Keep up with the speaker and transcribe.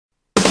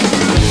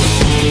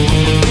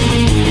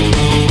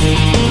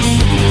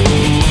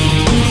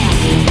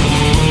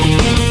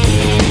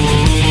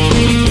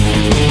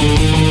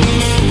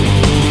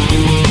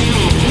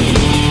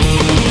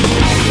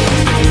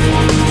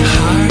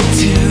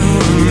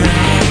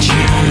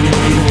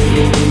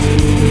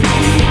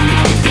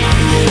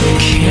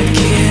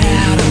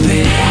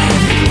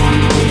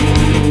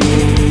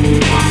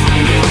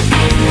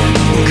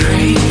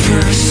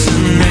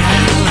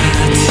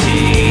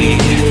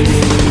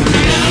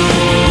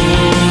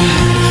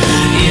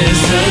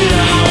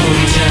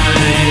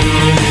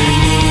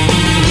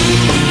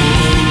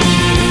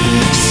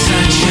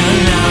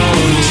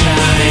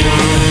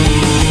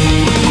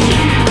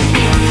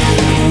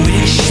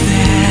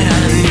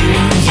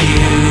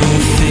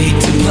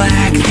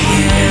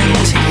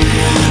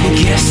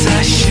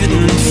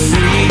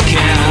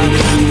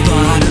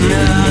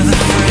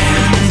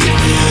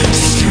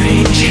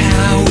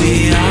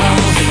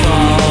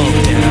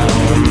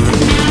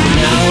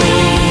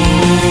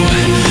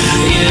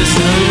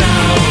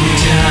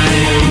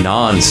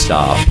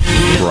Non-Stop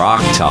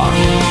Rock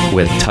Talk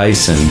with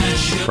Tyson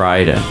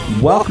Bryden.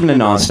 Welcome to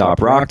Non-Stop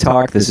Rock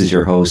Talk. This is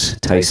your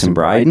host, Tyson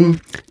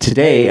Bryden.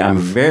 Today, I'm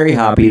very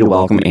happy to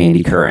welcome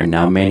Andy Curran.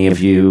 Now, many of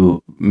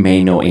you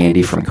may know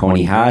Andy from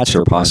Coney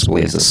or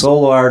possibly as a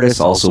solo artist,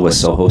 also with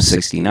Soho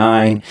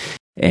 69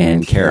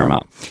 and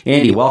Caramel.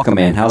 Andy, welcome,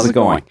 man. How's it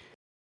going?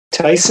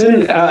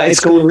 Tyson,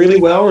 it's going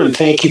really well, and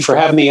thank you for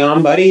having me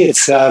on, buddy.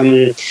 It's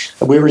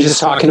we were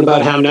just talking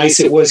about how nice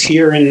it was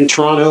here in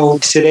Toronto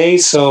today,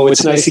 so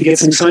it's nice to get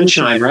some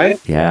sunshine, right?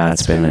 Yeah,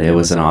 it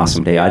was an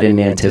awesome day. I didn't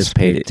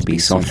anticipate it to be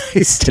so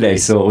nice today,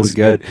 so it was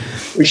good.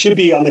 We should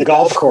be on the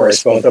golf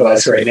course, both of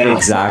us, right now.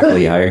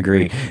 Exactly, I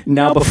agree.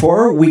 Now,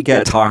 before we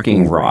get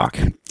talking rock,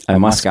 I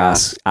must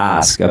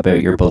ask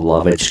about your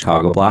beloved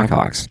Chicago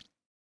Blackhawks.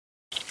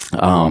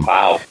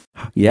 Wow.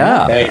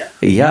 Yeah. Okay.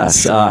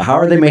 Yes. How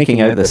are they making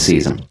out this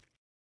season?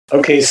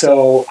 Okay,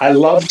 so I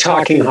love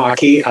talking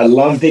hockey. I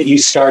love that you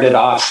started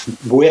off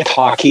with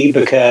hockey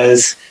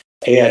because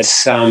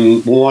it's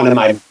one of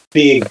my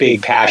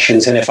big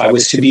passions. And if I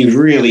was to be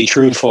really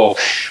truthful,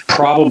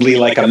 probably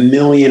like a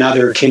million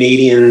other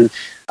Canadian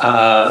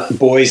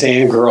boys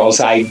and girls,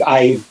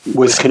 I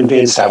was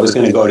convinced I was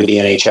going to go to the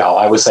NHL.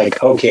 I was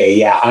like, okay,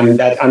 yeah, I'm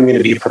going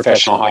to be a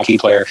professional hockey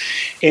player.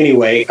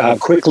 Anyway,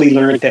 quickly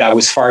learned that I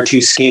was far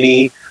too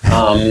skinny,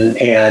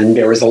 and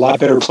there was a lot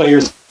better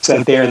players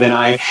out there than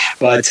I.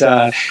 But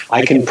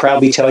I can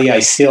proudly tell you, I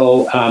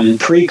still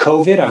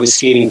pre-COVID, I was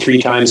skating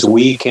 3 times a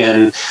week,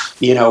 and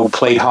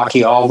played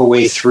hockey all the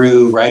way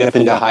through, right up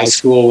into high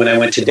school. When I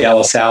went to De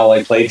La Salle,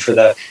 I played for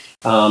the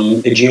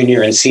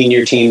junior and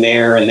senior team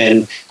there, and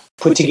then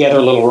put together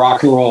a little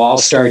rock and roll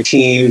all-star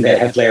team that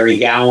had Larry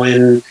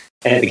Gowan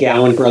and the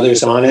Gowan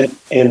brothers on it,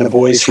 and the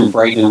boys from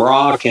Brighton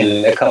Rock,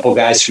 and a couple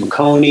guys from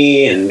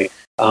Coney, and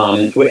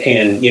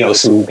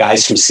some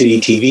guys from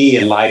City TV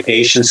and Live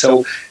Nation.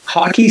 So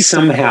hockey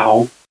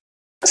somehow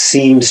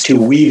seems to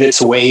weave its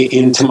way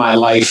into my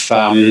life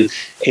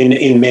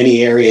in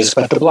many areas.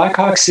 But the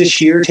Blackhawks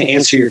this year, to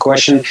answer your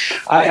question,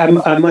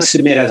 I must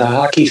admit, as a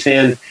hockey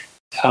fan,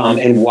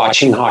 and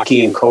watching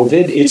hockey in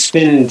COVID, it's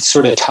been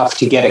sort of tough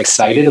to get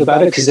excited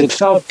about it because it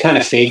felt kind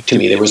of fake to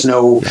me. There was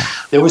no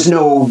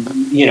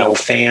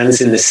fans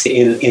in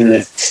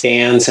the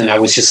stands, and I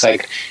was just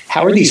like,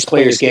 how are these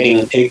players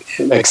getting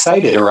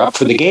excited or up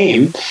for the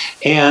game?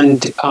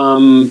 And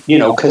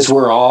because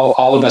we're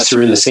all of us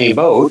are in the same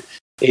boat,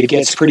 it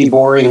gets pretty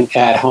boring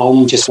at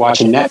home just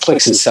watching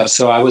Netflix and stuff.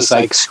 So I was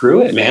like,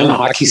 screw it, man. The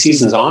hockey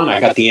season's on. I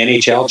got the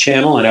NHL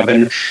channel,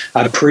 and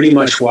I've pretty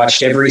much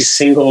watched every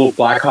single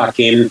Blackhawk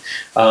game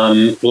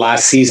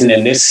last season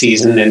and this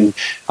season, and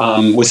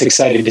was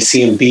excited to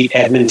see him beat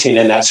Edmonton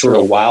in that sort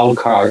of wild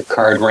card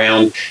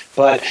round.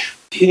 But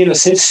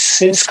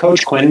since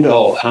Coach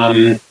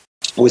Quenneville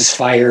was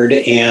fired,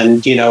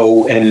 and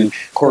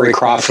Corey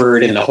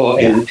Crawford and the whole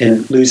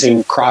and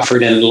losing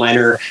Crawford and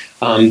Leonard,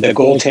 the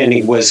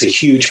goaltending was a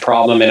huge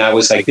problem, and I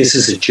was like, this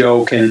is a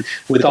joke. And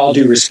with all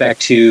due respect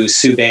to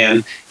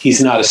Subban, he's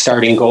not a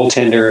starting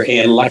goaltender,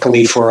 and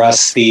luckily for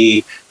us,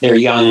 their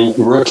young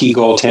rookie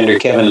goaltender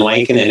Kevin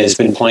Lankinen has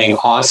been playing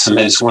awesome,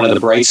 and it's one of the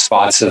bright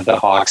spots of the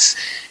Hawks.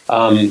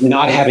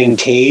 Not having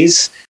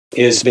Taze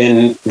has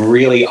been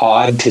really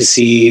odd to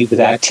see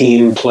that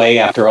team play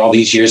after all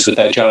these years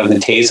without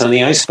Jonathan Taze on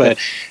the ice. But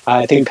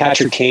I think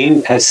Patrick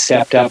Kane has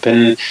stepped up,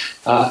 and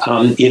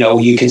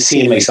you can see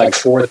him. He's like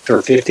 4th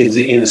or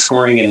 5th in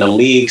scoring in the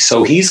league,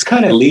 so he's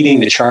kind of leading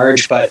the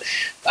charge. But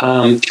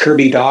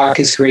Kirby Dach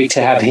is great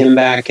to have him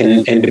back,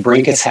 and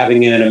DeBrincat's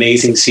having an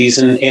amazing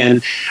season.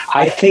 And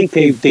I think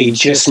they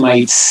just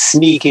might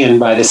sneak in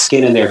by the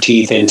skin of their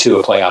teeth into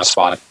a playoff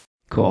spot.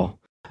 Cool.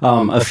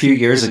 A few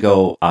years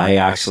ago,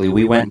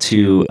 we went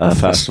to a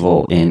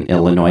festival in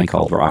Illinois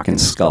called Rock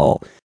and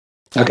Skull.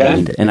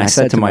 Okay. And I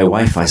said to my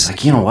wife, I was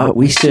like, you know what,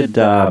 we should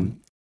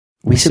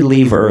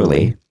leave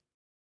early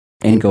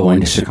and go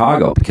into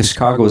Chicago, because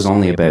Chicago was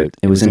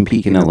it was in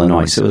Pekin,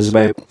 Illinois, so it was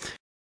about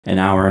an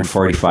hour and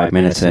 45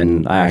 minutes,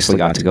 and I actually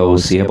got to go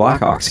see a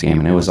Blackhawks game,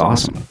 and it was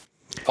awesome.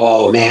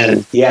 Oh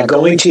man, yeah,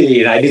 going to the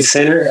United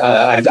Center,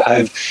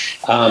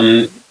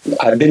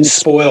 I've been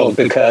spoiled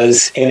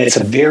because, and it's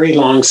a very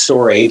long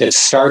story that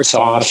starts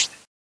off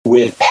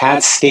with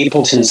Pat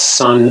Stapleton's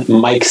son,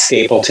 Mike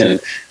Stapleton.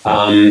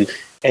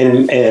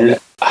 And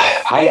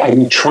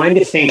I'm trying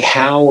to think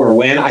how or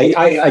when. I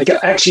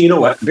actually, you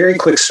know what? Very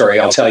quick story,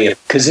 I'll tell you,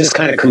 because this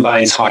kind of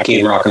combines hockey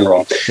and rock and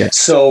roll. Yeah.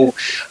 So,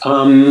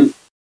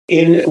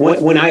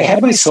 when I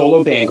had my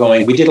solo band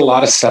going, we did a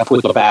lot of stuff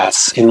with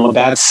Labatt's. And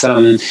Labatt's,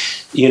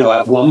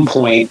 at one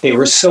point they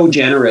were so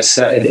generous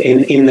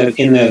in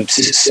the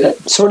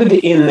sort of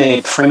in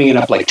the framing it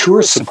up like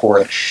tour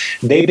support.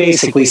 They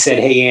basically said,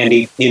 "Hey,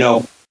 Andy, we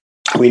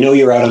know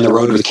you're out on the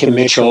road with Kim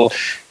Mitchell.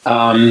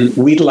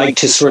 We'd like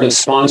to sort of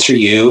sponsor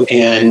you,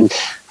 and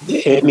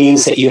it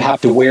means that you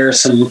have to wear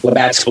some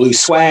Labatt's Blue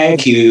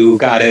swag. You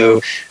got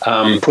to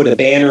put a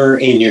banner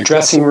in your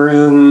dressing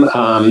room,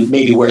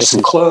 maybe wear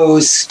some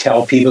clothes,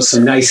 tell people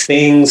some nice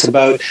things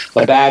about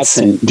Labatt's,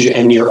 and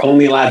you're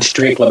only allowed to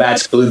drink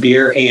Labatt's Blue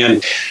beer.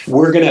 And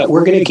we're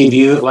gonna give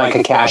you like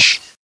a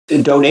cash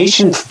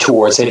donation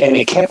towards it, and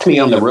it kept me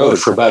on the road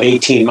for about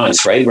 18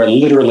 months, right? Where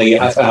literally,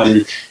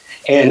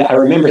 and I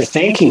remember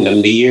thanking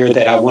them the year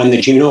that I won the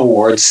Juno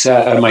Awards,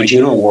 my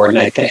Juno Award,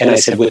 and I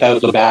said,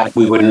 without Labatt,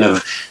 we wouldn't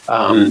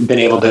have been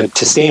able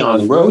to stay on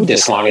the road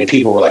this long. And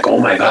people were like, "Oh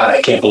my God,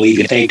 I can't believe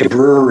you thanked a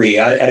brewery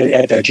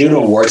at the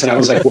Juno Awards." And I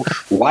was like, well,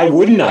 "Why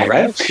wouldn't I?"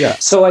 Right? Yeah.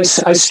 So I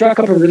struck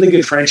up a really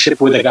good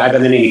friendship with a guy by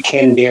the name of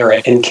Ken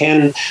Darrett, and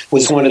Ken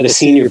was one of the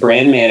senior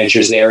brand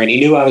managers there, and he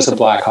knew I was a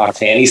Blackhawk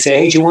fan. He said,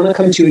 "Hey, do you want to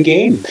come to a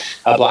game,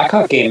 a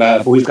Blackhawk game?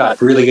 We've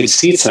got really good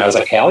seats." And I was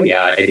like, "Hell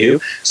yeah, I do."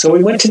 So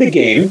we went to the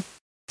game.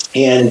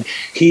 And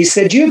he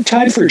said, "Do you have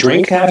time for a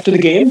drink after the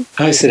game?"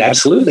 I said,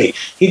 "Absolutely."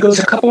 He goes,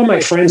 "A couple of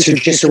my friends are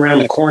just around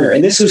the corner."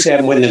 And this was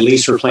when the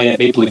Leafs were playing at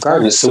Maple Leaf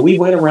Gardens. So we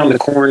went around the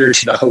corner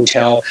to the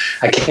hotel.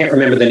 I can't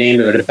remember the name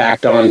of it. It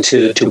backed on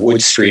to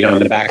Wood Street on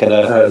the back of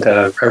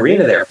the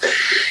arena there.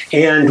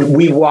 And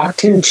we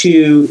walked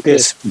into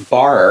this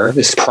bar,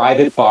 this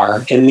private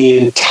bar, and the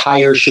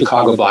entire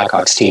Chicago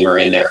Blackhawks team are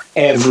in there.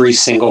 Every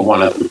single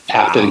one of them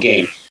after the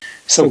game.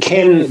 So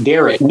Ken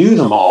Darrett knew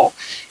them all.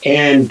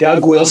 And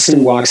Doug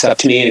Wilson walks up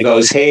to me and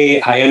goes,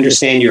 "Hey, I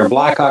understand you're a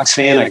Blackhawks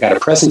fan. I got a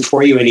present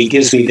for you." And he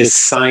gives me this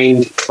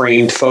signed,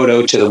 framed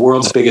photo to the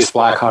world's biggest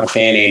Blackhawk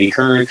fan, Andy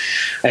Curran.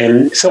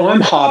 And so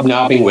I'm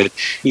hobnobbing with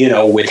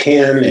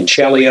him and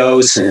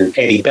Chelios and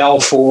Eddie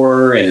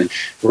Belfour, and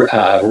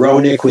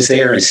Roenick was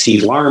there, and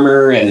Steve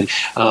Larmer. And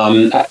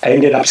I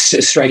ended up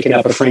striking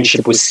up a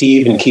friendship with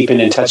Steve and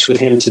keeping in touch with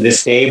him to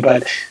this day.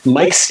 But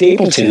Mike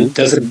Stapleton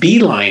does a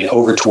beeline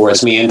over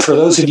towards me. And for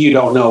those of you who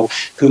don't know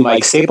who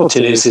Mike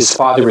Stapleton is, his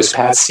father was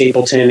Pat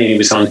Stapleton, and he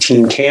was on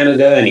Team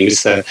Canada, and he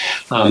was the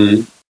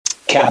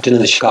captain of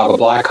the Chicago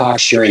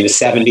Blackhawks during the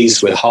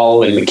 70s with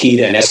Hull and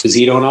Mikita and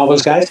Esposito and all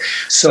those guys.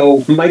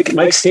 So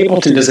Mike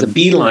Stapleton does a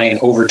beeline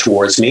over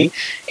towards me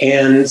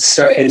and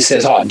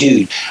says, "Oh,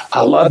 dude,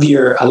 I love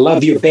your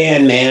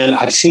band, man.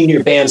 I've seen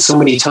your band so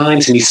many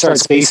times." And he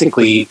starts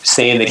basically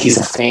saying that he's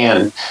a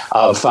fan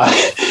of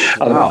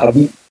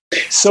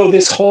so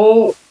this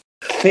whole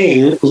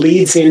thing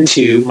leads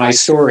into my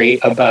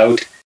story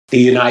about the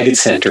United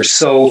Center.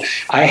 So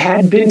I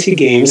had been to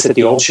games at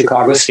the old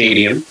Chicago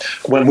Stadium.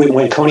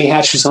 When Coney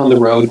Hatch was on the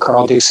road,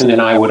 Carl Dixon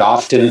and I would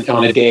often,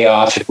 on a day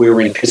off, if we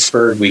were in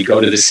Pittsburgh, we'd go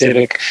to the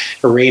Civic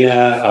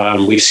Arena.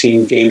 We've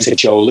seen games at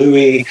Joe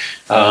Louis.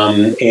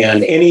 And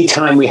any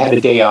time we had a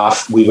day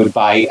off, we would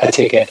buy a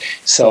ticket.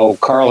 So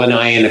Carl and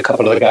I and a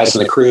couple of the guys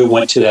on the crew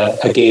went to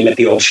a game at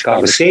the old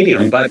Chicago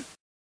Stadium. But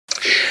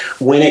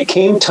when it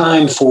came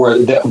time for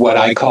what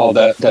I call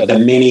the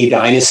mini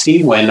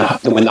dynasty, when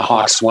the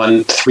Hawks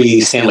won 3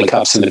 Stanley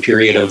Cups in the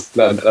period of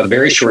a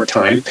very short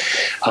time,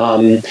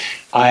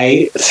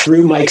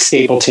 through Mike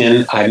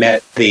Stapleton, I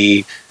met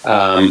the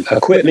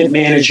equipment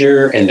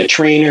manager and the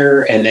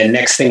trainer, and then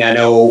next thing I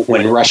know,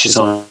 when Rush is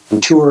on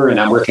tour and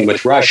I'm working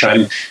with Rush,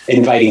 I'm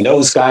inviting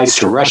those guys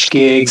to Rush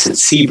gigs, and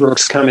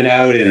Seabrook's coming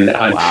out, and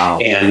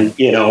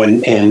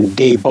and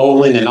Dave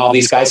Bolin and all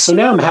these guys. So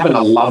now I'm having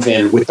a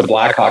love-in with the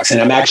Blackhawks, and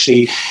I'm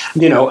actually,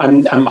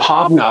 I'm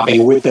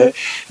hobnobbing with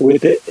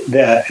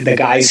the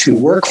guys who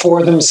work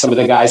for them, some of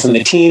the guys on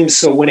the team.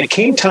 So when it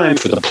came time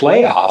for the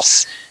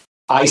playoffs,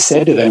 I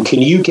said to them,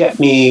 "Can you get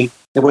me?"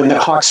 When the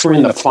Hawks were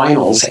in the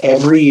finals,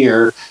 every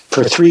year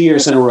for 3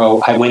 years in a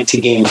row, I went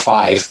to Game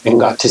 5 and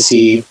got to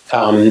see.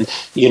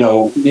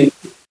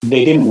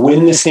 They didn't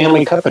win the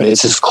Stanley Cup, but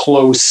it's as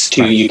close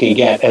to you can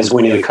get as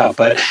winning the Cup.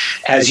 But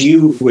as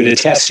you would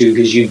attest to,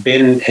 because you've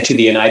been to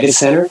the United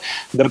Center,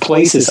 the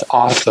place is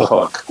off the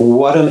hook.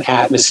 What an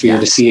atmosphere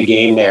to see a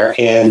game there!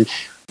 And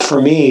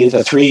for me,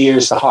 the 3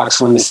 years the Hawks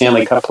won the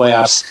Stanley Cup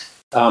playoffs.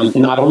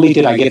 Not only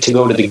did I get to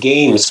go to the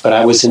games, but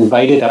I was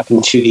invited up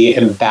into the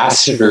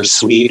ambassador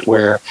suite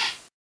where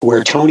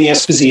Tony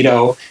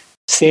Esposito,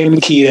 Stan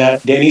Mikita,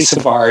 Denny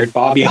Savard,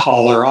 Bobby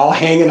Hull are all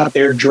hanging up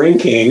there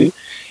drinking.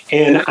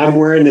 And I'm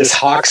wearing this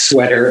Hawks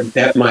sweater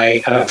that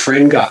my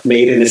friend got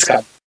made, and it's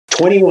got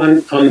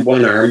 21 on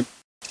one arm,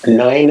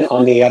 9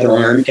 on the other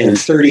arm, and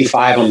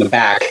 35 on the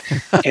back.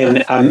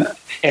 And I'm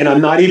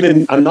not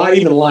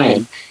even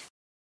lying.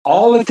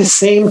 All at the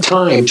same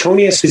time,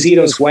 Tony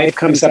Esposito's wife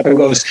comes up and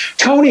goes,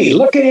 "Tony,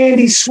 look at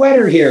Andy's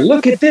sweater here.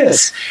 Look at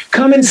this.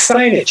 Come and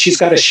sign it." She's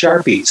got a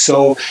Sharpie.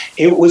 So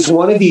it was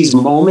one of these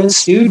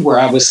moments, dude, where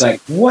I was like,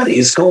 what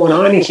is going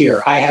on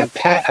here? I've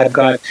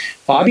got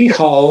Bobby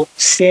Hull,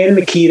 Stan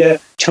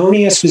Mikita,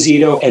 Tony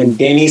Esposito, and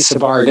Denny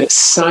Savard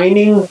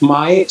signing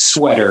my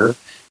sweater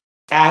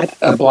at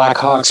a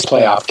Blackhawks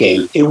playoff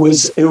game. It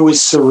was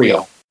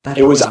surreal.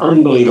 It was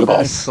unbelievable.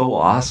 That's so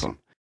awesome.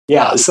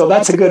 Yeah, so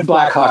that's a good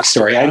Blackhawk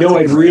story. I know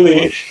I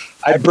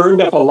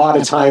burned up a lot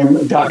of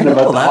time talking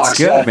about the Hawks. That's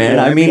good, man.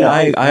 I mean,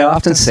 I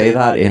often say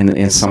that,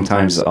 and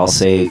sometimes I'll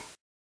say,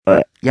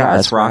 yeah,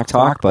 it's rock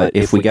talk, but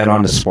if we get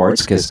onto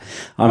sports, because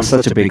I'm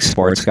such a big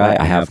sports guy,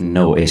 I have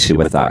no issue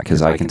with that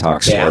because I can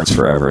talk sports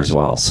forever as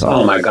well. So,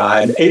 oh my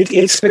God,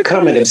 it's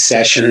become an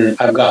obsession.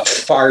 I've got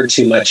far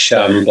too much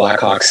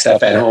Blackhawks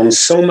stuff at home,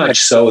 so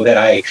much so that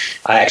I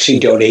actually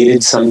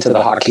donated some to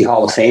the Hockey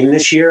Hall of Fame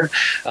this year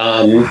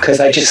because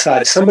I just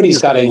thought somebody's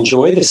got to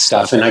enjoy this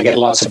stuff, and I get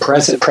lots of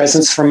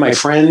presents from my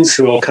friends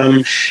who will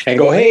come and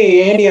go,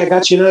 "Hey, Andy, I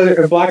got you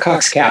another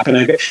Blackhawks cap,"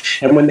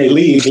 and when they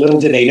leave,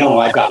 little do they know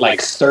I've got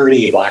like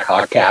 30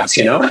 Blackhawk caps,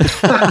 you know?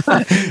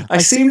 I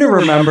seem to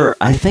remember,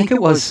 I think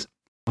it was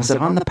it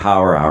on the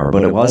Power Hour,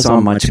 but it was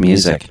on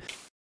Muchmusic.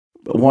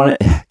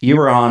 You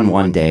were on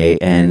one day,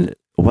 and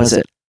was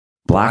it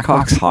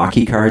Blackhawks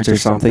hockey cards or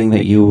something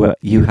that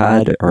you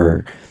had?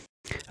 Or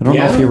I don't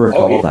know if you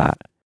recall that.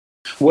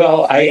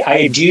 Well,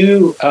 I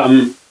do.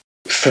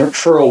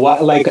 For a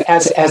while, like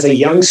as a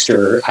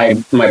youngster,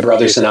 my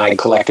brothers and I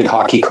collected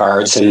hockey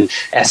cards and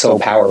SO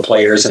power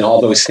players and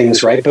all those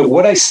things, right? But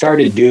what I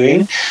started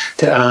doing,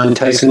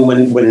 Tyson,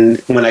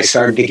 when I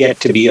started to get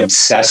to be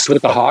obsessed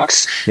with the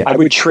Hawks, I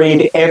would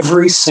trade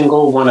every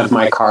single one of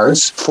my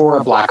cards for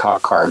a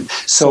Blackhawk card.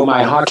 So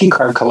my hockey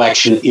card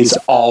collection is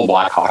all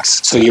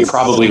Blackhawks. So you're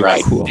probably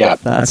right. Cool. Yeah,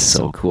 that's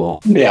so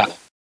cool. Yeah,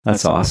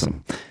 that's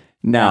awesome.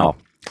 Now,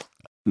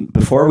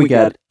 before we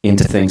get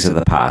into things of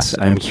the past,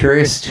 I'm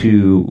curious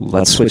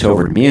let's switch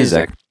over to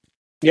music.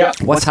 Yeah.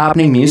 What's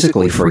happening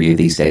musically for you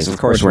these days? Of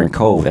course, we're in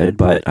COVID,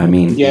 but I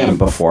mean, even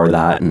before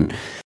that, and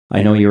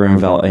I know you were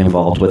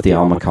involved with the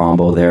Alma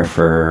Combo there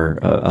for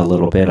a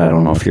little bit. I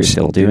don't know if you're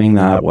still doing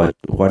that. What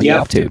are you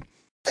up to?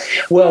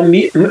 Well,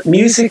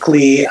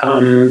 musically,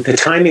 the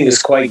timing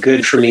is quite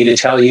good for me to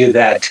tell you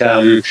that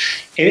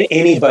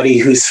anybody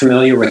who's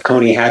familiar with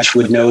Coney Hatch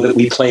would know that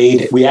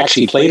we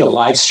actually played a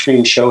live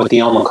stream show at the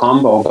Alma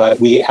Combo,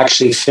 but we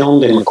actually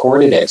filmed and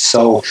recorded it.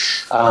 So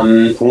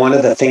one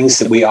of the things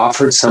that we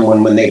offered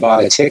someone when they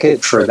bought a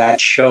ticket for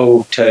that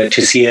show to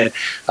see it,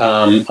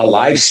 a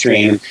live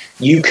stream,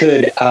 you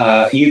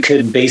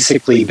could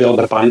basically build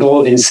a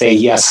bundle and say,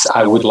 yes,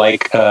 I would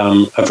like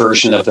a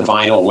version of the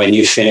vinyl when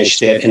you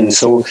finished it. And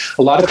so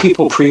a lot of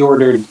people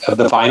pre-ordered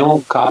the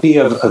vinyl copy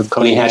of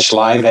Coney Hatch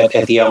Live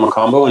at the Alma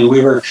Combo, and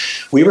we were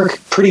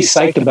pretty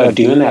psyched about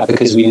doing that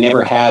because we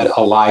never had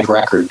a live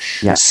record.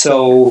 Yeah.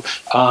 So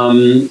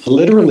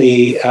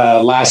literally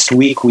last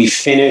week we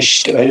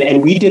finished,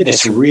 and we did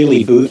this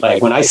really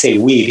bootleg. When I say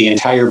we, the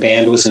entire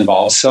band was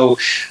involved. So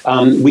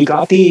we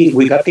got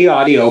the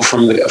audio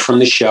from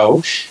the show.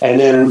 And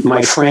then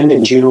my friend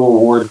and Juno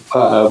Award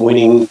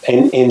winning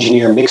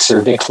engineer mixer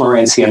Vic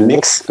Florencia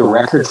mixed the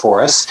record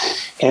for us.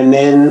 And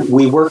then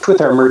we worked with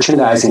our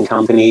merchandising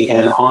company,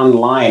 and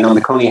online on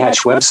the Coney Hatch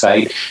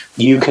website,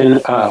 you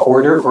can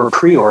order or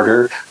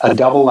pre-order a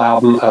double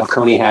album of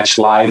Coney Hatch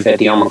Live at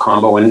the Alma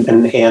Combo.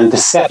 And the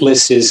set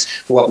list is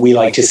what we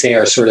like to say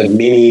are sort of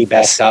mini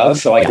best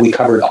of. Like we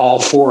covered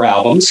all 4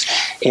 albums.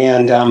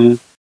 And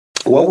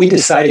what we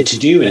decided to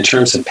do in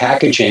terms of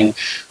packaging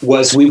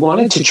was we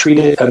wanted to treat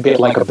it a bit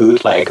like a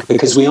bootleg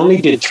because we only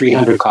did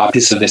 300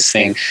 copies of this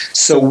thing.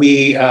 So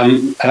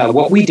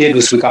what we did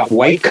was we got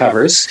white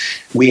covers.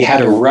 We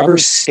had a rubber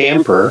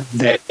stamper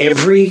that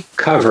every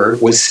cover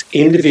was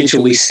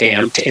individually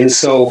stamped. And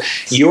so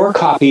your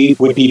copy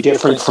would be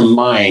different from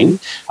mine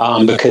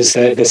because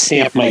the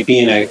stamp might be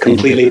in a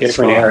completely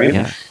different area.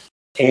 Yeah.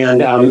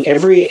 And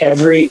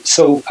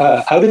so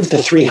out of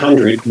the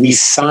 300, we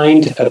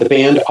signed the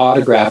band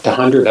autographed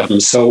 100 of them.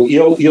 So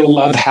you'll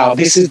love how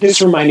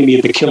this reminded me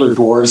of the Killer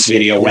Dwarfs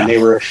video when they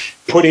were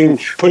putting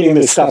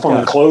the stuff on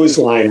the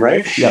clothesline,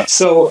 right? Yeah.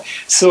 So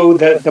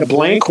the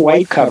blank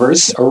white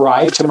covers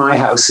arrived to my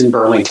house in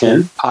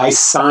Burlington. I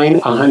sign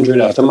 100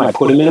 of them. I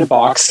put them in a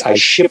box. I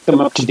ship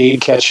them up to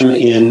Dave Ketchum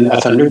in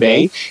Thunder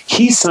Bay.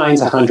 He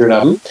signs 100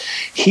 of them.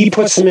 He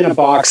puts them in a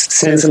box,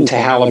 sends them to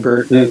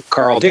Halliburton.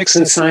 Carl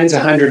Dixon signs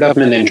 100 of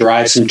them and then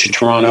drives them to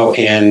Toronto.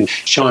 And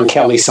Sean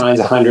Kelly signs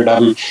 100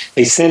 of them.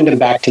 They send them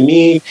back to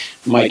me.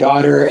 My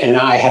daughter and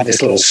I have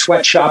this little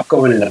sweatshop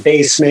going in the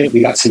basement.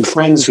 We got some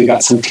friends. We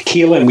got some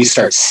tequila, and we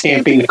start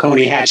stamping the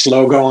Coney Hatch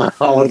logo on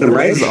all of them,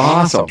 right? This is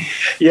awesome.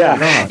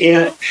 Yeah.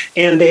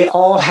 And they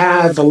all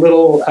have a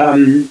little,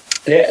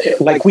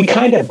 like we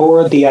kind of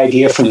borrowed the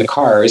idea from the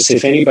Cars.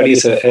 If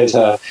anybody's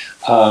a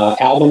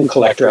album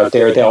collector out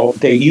there,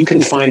 you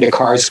can find a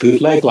Cars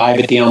bootleg Live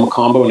at the Alma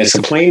Combo, and it's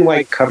a plain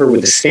white cover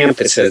with a stamp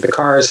that says the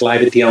Cars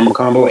Live at the Alma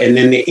Combo, and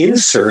then the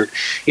insert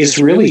is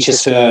really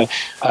just a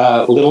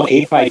little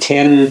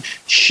 8x10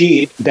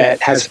 sheet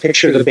that has a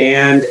picture of the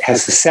band,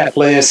 has the set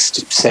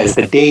list, says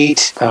the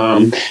date.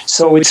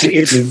 So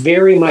it's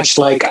very much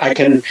like I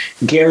can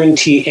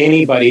guarantee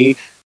anybody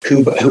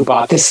who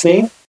bought this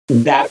thing,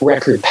 that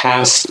record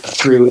passed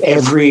through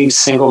every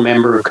single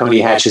member of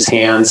Coney Hatch's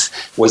hands,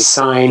 was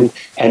signed,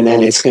 and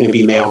then it's going to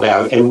be mailed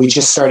out. And we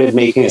just started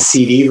making a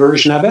CD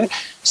version of it.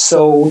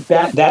 So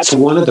that's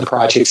one of the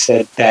projects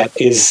that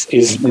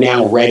is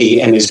now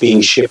ready and is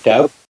being shipped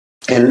out.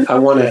 And I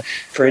want to,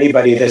 for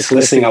anybody that's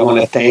listening, I want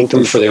to thank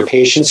them for their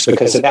patience,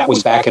 because that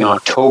was back in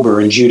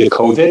October, and due to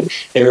COVID,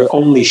 they're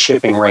only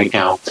shipping right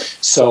now.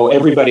 So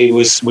everybody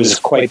was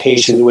quite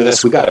patient with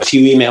us. We got a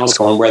few emails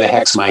going, where the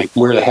heck's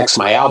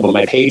my album?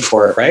 I paid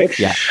for it, right?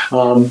 Yeah.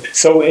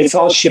 So it's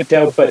all shipped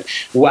out. But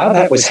while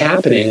that was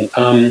happening,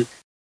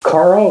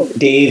 Carl,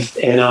 Dave,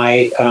 and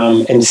I,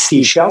 and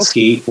Steve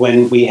Shelsky,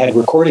 when we had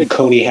recorded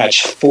Coney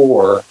Hatch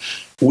 4,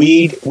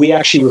 we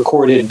actually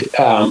recorded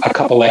a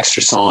couple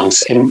extra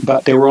songs,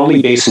 but they were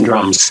only bass and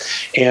drums.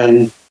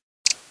 And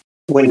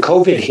when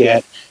COVID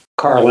hit,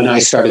 Carl and I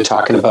started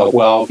talking about,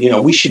 well,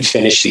 we should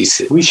finish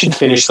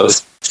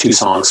those 2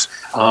 songs.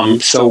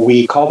 So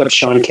we called up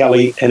Sean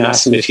Kelly and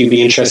asked him if he'd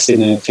be interested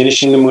in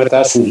finishing them with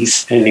us, and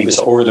he was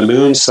over the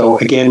moon. So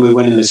again, we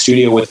went in the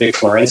studio with Vic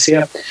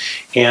Florencia,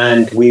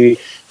 and we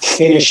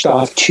finished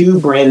off 2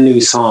 brand new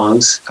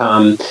songs,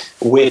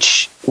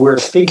 which we're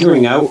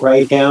figuring out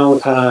right now,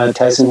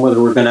 Tyson,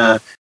 whether we're going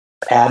to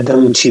add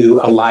them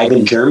to a live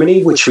in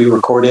Germany, which we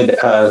recorded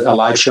a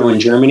live show in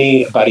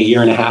Germany about a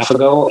year and a half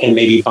ago, and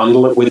maybe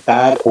bundle it with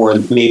that, or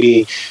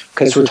maybe,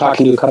 because we're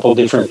talking to a couple of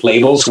different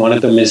labels. One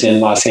of them is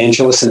in Los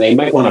Angeles, and they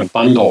might want to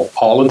bundle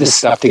all of this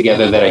stuff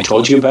together that I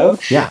told you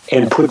about,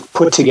 and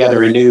put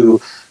together a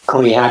new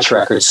Coney Hatch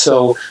record.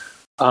 So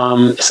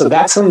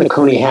that's on the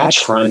Coney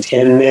Hatch front.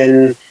 And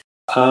then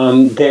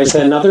there's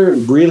another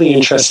really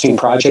interesting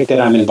project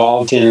that I'm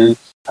involved in,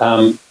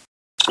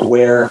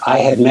 where I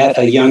had met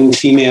a young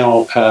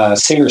female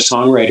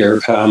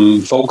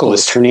singer-songwriter,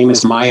 vocalist. Her name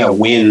is Maya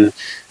Wynn,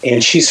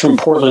 and she's from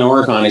Portland,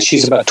 Oregon, and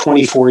she's about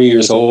 24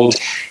 years old.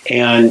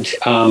 And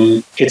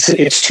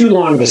it's too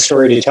long of a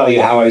story to tell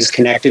you how I was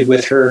connected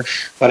with her,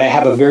 but I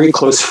have a very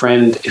close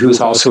friend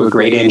who's also a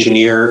great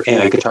engineer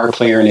and a guitar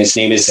player, and his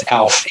name is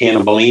Alf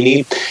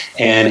Annabellini.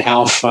 And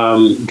Alf,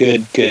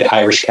 good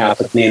Irish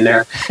Catholic name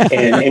there.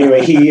 And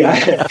anyway,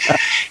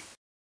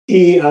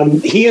 he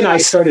and I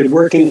started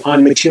working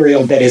on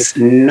material that is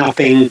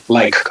nothing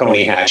like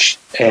Coney Hatch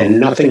and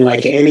nothing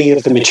like any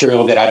of the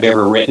material that I've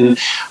ever written.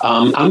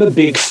 I'm a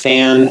big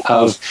fan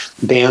of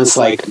bands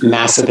like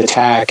Massive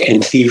Attack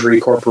and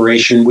Thievery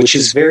Corporation, which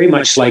is very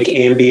much like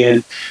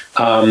ambient.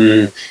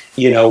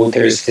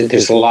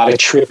 There's a lot of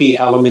trippy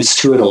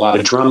elements to it, a lot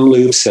of drum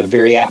loops,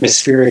 very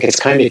atmospheric. It's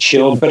kind of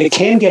chilled, but it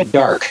can get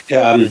dark.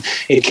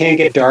 It can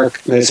get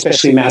dark,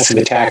 especially Massive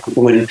Attack.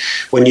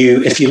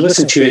 If you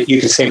listen to it,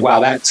 you can say, wow,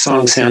 that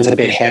song sounds a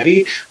bit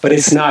heavy, but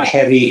it's not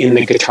heavy in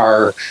the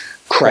guitar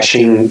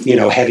crushing,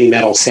 heavy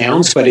metal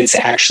sounds, but it's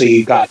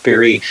actually got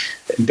very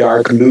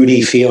dark,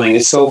 moody feeling.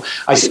 And so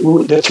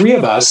the 3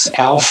 of us,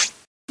 Alf,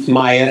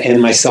 Maya,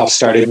 and myself,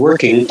 started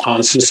working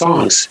on some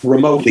songs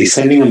remotely,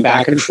 sending them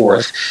back and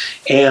forth.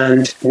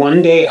 And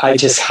one day I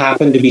just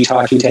happened to be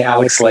talking to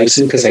Alex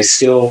Lifeson, because I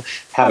still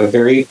have a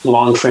very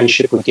long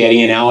friendship with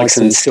Geddy and Alex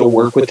and still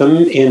work with them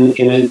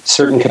in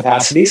certain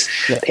capacities.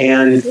 Yeah.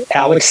 And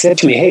Alex said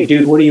to me, hey,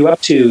 dude, what are you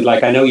up to?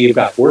 Like, I know you've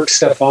got work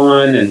stuff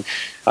on, and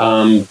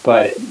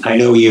but I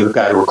know you've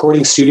got a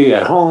recording studio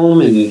at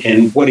home,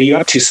 and what are you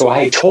up to? So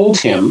I told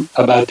him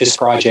about this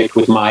project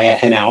with Maya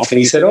and Alf, and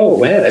he said, oh,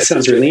 well, that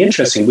sounds really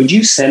interesting. Would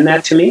you send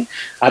that to me?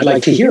 I'd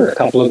like to hear a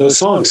couple of those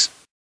songs.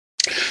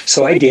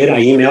 So I did.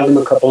 I emailed him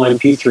a couple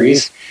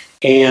MP3s,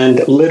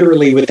 and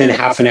literally within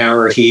half an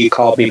hour, he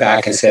called me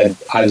back and said,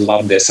 I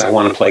love this. I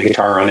want to play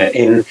guitar on it.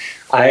 And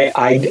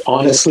I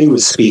honestly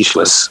was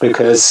speechless,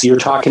 because you're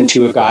talking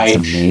to a guy.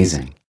 That's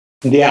amazing.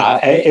 Yeah,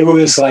 it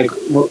was like,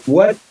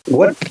 what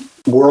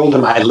world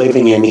am I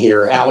living in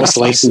here? Alex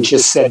Lifeson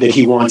just said that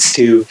he wants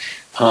to,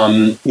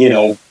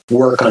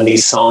 work on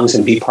these songs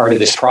and be part of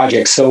this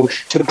project. So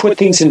to put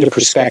things into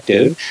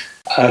perspective,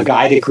 a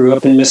guy that grew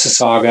up in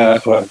Mississauga,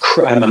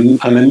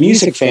 I'm a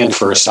music fan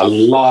first. I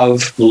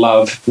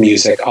love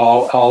music,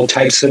 all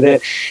types of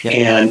it.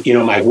 Yeah. And,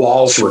 my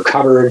walls were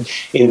covered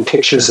in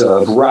pictures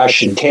of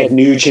Rush and Ted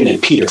Nugent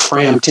and Peter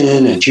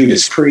Frampton and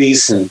Judas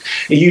Priest, and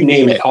you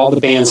name it, all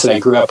the bands that I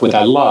grew up with,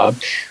 I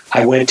loved.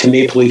 I went to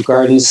Maple Leaf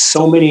Gardens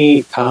so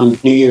many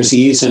New Year's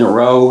Eves in a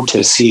row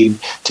to see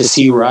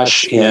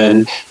Rush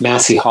in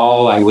Massey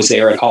Hall. I was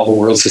there at All the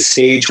World's a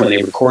Stage when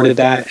they recorded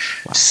that.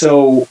 Wow.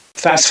 So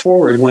fast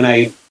forward, when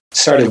I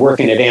started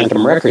working at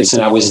Anthem Records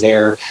and I was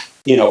there,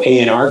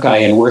 A&R guy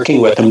and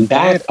working with them,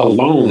 that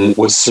alone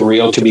was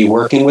surreal to be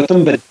working with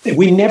them. But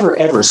we never,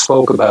 ever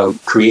spoke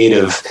about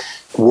creative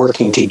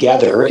working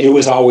together. It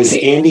was always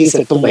Andy's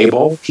at the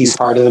label. He's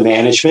part of the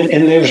management,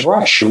 and there's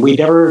Rush. And we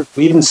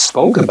even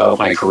spoke about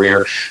my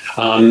career.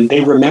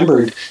 They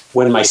remembered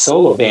when my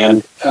solo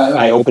band,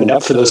 I opened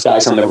up for those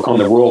guys on the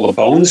Roll of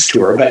Bones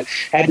tour, but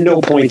at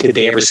no point did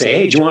they ever say,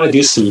 hey, do you want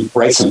to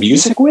write some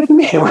music with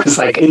me? It was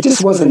like, it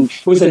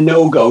was a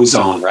no-go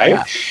zone, right?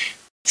 Yeah.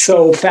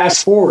 So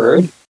fast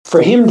forward,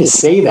 for him to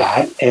say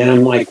that, and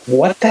I'm like,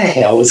 what the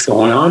hell is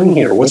going on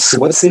here?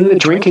 What's in the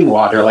drinking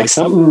water? Like,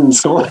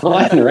 something's going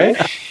on, right?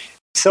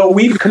 So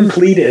we've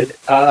completed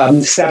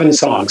 7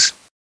 songs.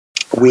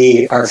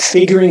 We are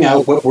figuring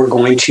out what we're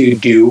going to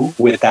do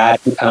with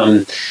that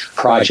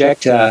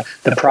project. The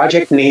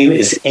project name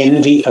is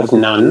Envy of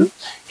None,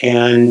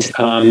 And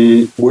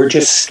we're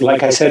just,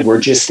 like I said, we're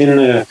just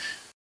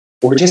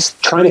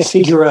trying to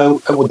figure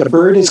out, the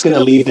bird is going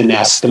to leave the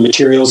nest. The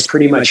material's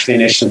pretty much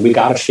finished, and we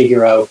got to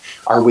figure out,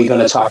 are we going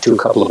to talk to a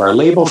couple of our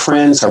label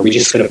friends? Are we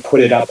just going to put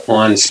it up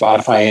on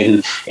Spotify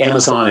and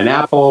Amazon and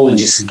Apple and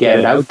just get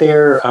it out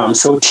there?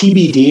 So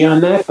TBD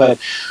on that, but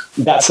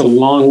that's a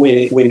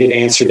long-winded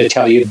answer to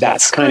tell you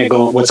that's kind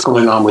of what's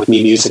going on with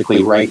me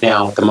musically right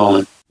now at the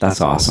moment. That's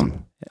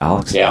awesome.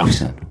 Alex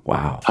Ferguson.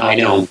 Wow. I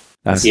know.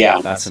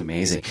 That's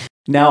amazing.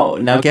 Now,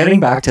 getting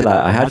back to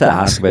that, I had to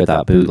ask about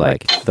that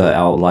bootleg, the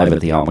live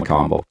at the Alma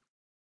Combo.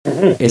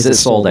 Mm-hmm. Is it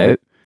sold out?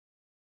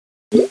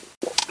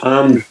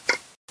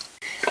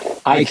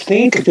 I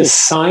think the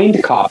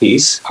signed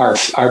copies are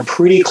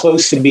pretty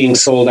close to being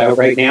sold out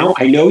right now.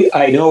 I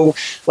know.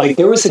 Like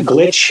there was a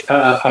glitch.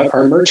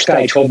 Our merch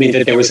guy told me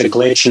that there was a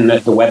glitch and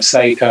that the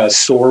website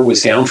store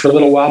was down for a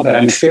little while. But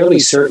I'm fairly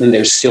certain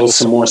there's still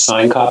some more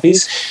signed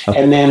copies. Okay.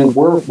 And then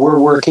we're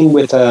working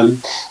with a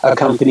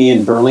company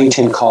in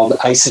Burlington called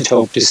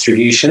Isotope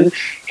Distribution,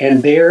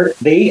 and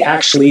they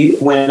actually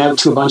went out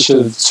to a bunch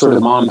of sort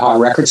of mom and pop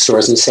record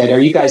stores and said, "Are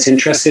you guys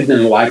interested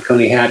in the live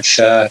Coney Hatch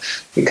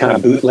kind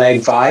of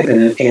bootleg vibe?"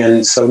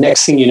 And so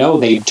next thing you know,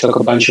 they took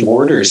a bunch of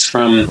orders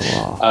from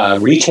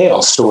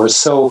retail stores.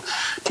 So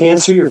to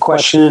answer your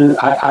question,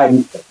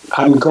 I'm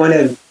going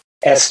to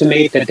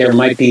estimate that there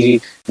might be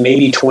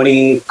maybe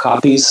 20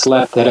 copies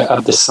left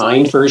of the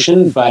signed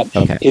version. But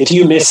if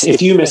you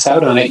miss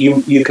out on it,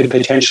 you could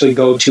potentially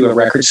go to a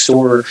record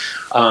store,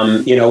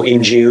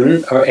 in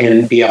June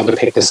and be able to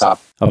pick this up.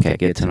 Okay,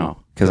 good to know,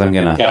 because I'm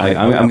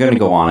gonna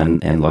go on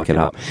and look it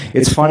up.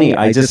 It's funny.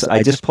 I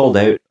just pulled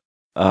out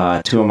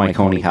 2 of my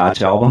Coney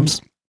Hatch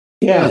albums.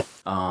 Yeah.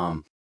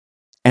 And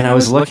I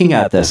was looking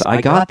at this.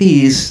 I got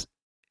these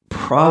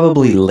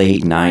probably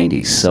late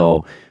 90s,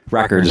 so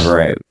records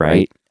were out,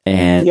 right?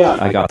 And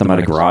I got them at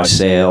a garage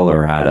sale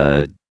or at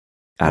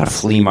a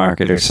flea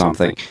market or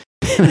something.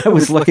 And I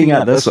was looking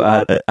at this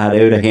at out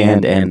of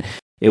hand, and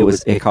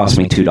it cost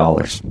me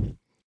 $2.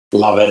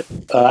 Love it.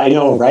 I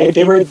know, right?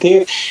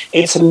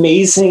 It's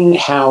amazing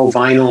how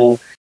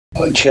vinyl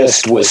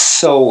just was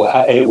so,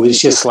 it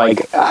was just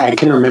like, I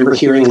can remember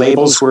hearing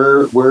labels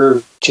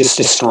were just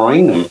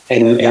destroying them,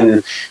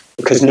 and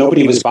because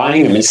nobody was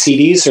buying them, and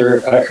CDs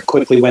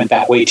quickly went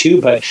that way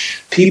too. But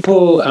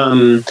people,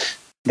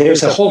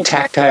 there's a whole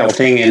tactile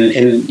thing,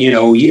 and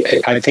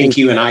I think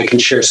you and I can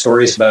share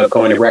stories about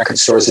going to record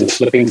stores and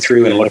flipping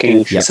through and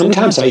looking. Yep.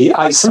 Sometimes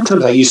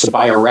I used to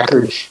buy a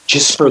record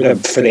just for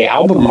the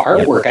album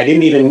artwork. Yep. I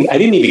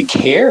didn't even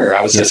care.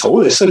 I was just,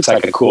 this looks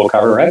like a cool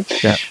cover,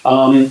 right? Yeah.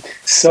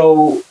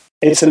 So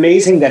it's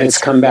amazing that it's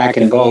come back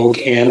in vogue.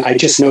 And I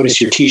just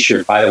noticed your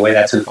T-shirt, by the way.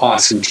 That's an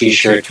awesome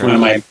T-shirt. One of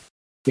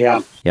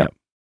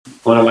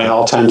my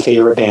all-time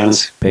favorite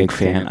bands. Big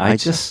fan. I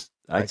just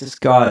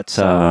got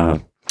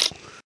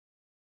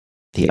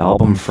the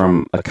album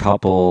from a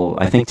couple,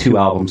 I think 2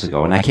 albums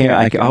ago, and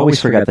I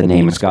always forget the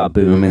name. It's got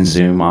Boom and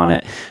Zoom on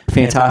it.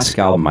 Fantastic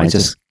album. I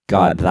just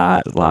got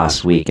that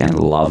last week and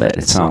love it.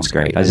 It sounds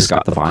great. I just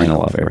got the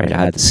vinyl of it, right? I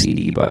had the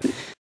CD, but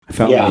I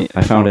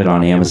found it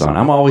on Amazon.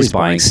 I'm always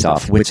buying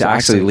stuff, which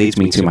actually leads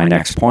me to my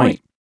next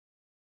point.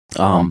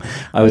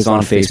 I was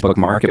on Facebook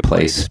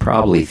Marketplace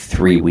probably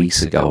 3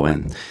 weeks ago,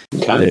 and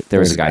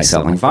there was a guy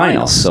selling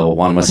vinyls. So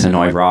one was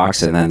Hanoi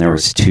Rocks, and then there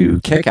was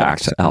 2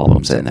 Kick-Axe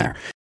albums in there.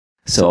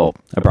 So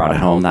I brought it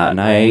home that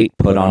night,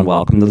 put on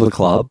Welcome to the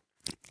Club,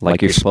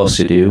 like you're supposed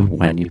to do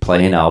when you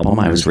play an album.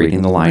 I was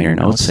reading the liner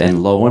notes,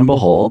 and lo and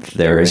behold,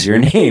 there is your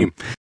name.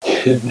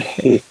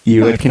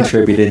 You had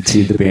contributed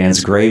to the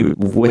band's great,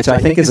 which I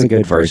think is a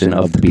good version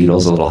of the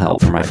Beatles' A Little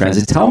Help for My Friends.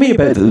 And tell me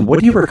about, what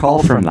do you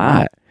recall from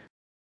that?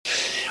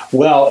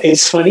 Well,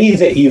 it's funny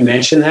that you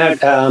mentioned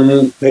that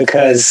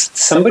because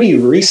somebody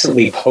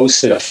recently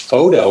posted a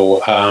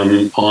photo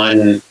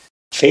on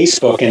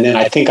Facebook, and then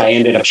I think I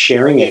ended up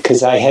sharing it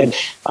because I had,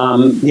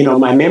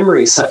 my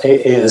memory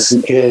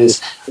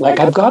is like,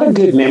 I've got a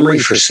good memory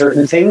for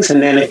certain things,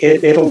 and then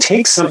it'll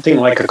take something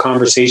like a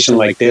conversation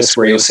like this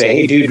where you'll say,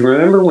 "Hey, dude,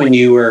 remember when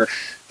you were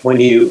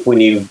in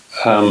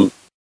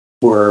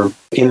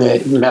the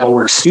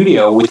Metalworks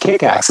studio with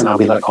Kick-Axe?" And I'll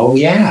be like, "Oh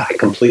yeah, I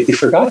completely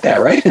forgot that,"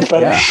 right?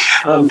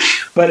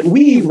 But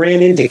we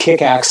ran into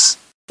Kick-Axe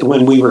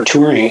when we were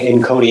touring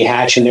in Coney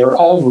Hatch, and they were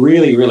all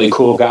really, really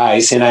cool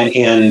guys.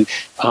 And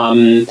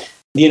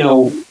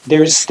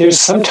there's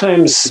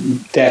sometimes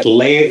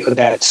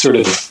that sort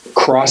of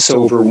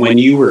crossover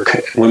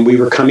when we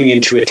were coming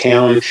into a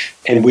town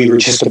and we were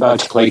just about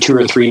to play 2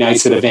 or 3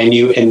 nights at a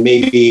venue, and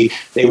maybe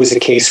there was a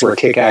case where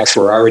Kick-Axe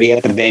were already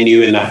at the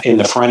venue in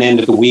the front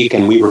end of the week,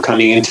 and we were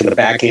coming into the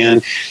back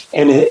end,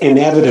 and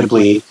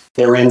inevitably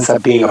there ends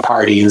up being a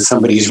party in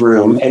somebody's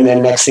room, and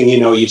then next thing you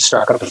know, you've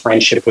struck up a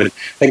friendship with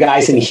the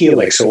guys in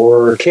Helix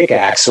or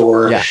Kick-Axe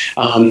or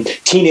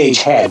Teenage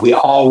Head. We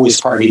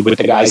always partied with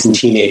the guys in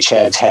Teenage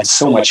Head, had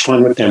so much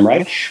fun with them,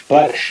 right?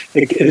 But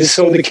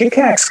so the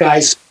Kick-Axe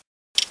guys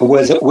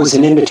was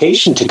an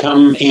invitation to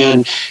come.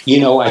 And,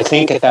 I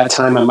think at that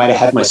time I might have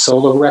had my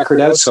solo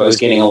record out, so I was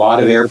getting a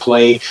lot of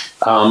airplay.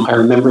 I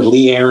remember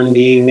Lee Aaron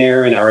being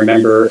there, and I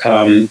remember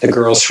the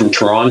girls from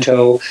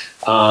Toronto.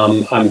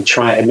 I'm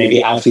trying,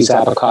 maybe Alfie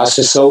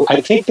Zappacosta. So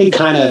I think they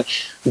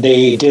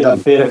did a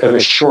bit of a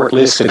short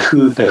list of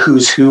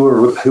who's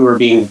who are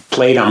being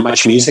played on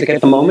Much Music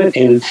at the moment.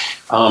 And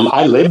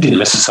I lived in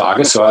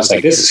Mississauga, so I was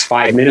like, this is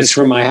 5 minutes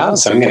from my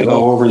house. I'm going to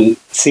go over and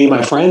see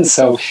my friends.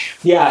 So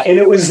yeah, and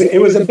it was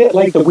a bit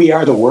like the We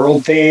Are the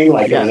World thing.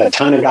 Like there was a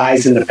ton of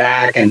guys in the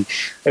back, and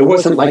it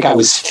wasn't like I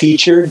was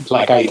featured.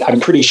 Like I'm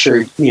pretty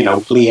sure,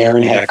 Lee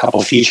Aaron had a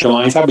couple feature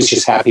lines. I was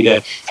just happy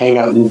to hang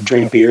out and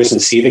drink beers and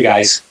see the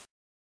guys.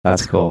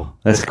 That's cool.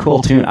 That's a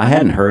cool tune. I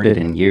hadn't heard it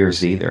in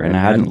years either, and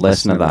I hadn't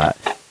listened to that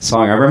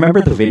song. I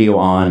remember the video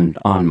on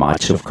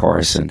Much, of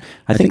course, and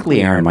I think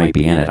Lee Aaron might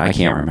be in it. I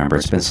can't remember.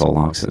 It's been so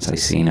long since I've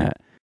seen it.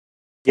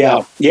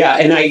 Yeah,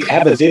 and I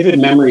have a vivid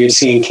memory of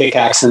seeing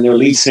Kick-Axe and their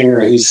lead singer,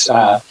 who's,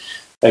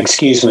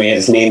 excuse me,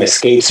 his name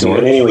escapes me.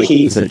 But anyway,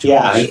 he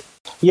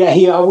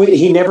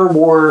never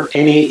wore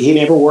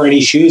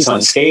any shoes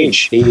on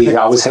stage. He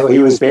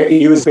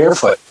was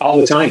barefoot all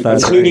the time,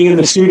 including in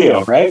the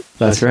studio, right?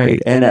 That's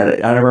right. And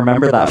I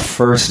remember that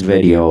first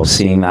video,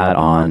 seeing that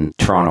on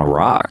Toronto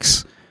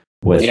Rocks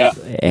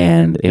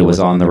and it was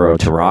On the Road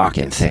to Rock,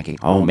 and thinking,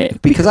 oh man,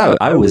 because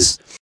I was,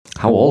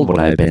 how old would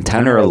I have been?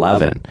 10 or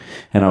 11,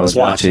 and I was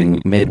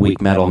watching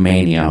Midweek Metal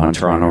Mania on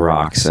Toronto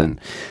Rocks, and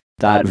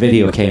that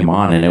video came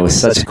on, and it was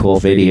such a cool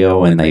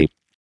video, and it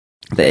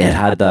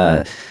had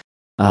the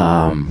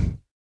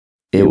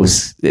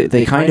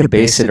they kind of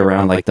based it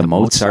around like the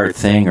Mozart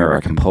thing or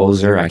a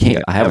composer. I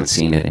haven't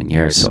seen it in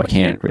years, so I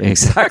can't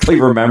exactly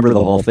remember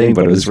the whole thing,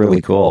 but it was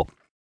really cool.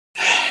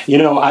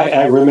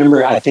 I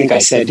remember, I think I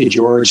said to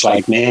George,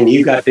 like, man,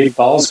 you got big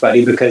balls,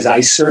 buddy, because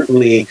I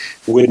certainly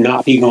would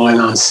not be going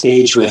on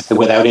stage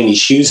without any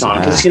shoes on,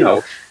 because,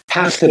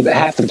 half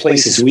the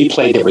places we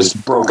played, there was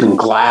broken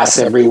glass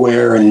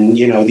everywhere, and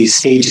these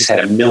stages had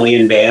a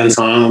million bands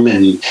on them,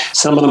 and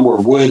some of them were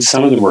wood,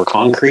 some of them were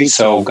concrete.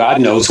 So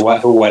God knows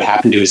what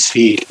happened to his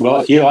feet.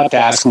 Well, you'll have to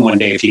ask him one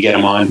day if you get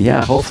him on.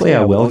 Yeah, hopefully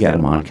I will get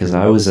him on, because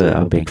I was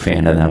a big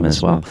fan of them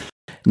as well.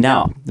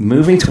 Now,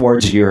 moving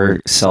towards your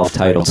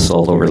self-titled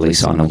solo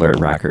release on Alert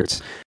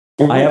Records,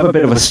 I have a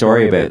bit of a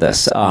story about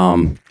this.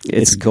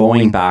 It's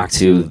going back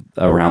to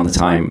around the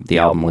time the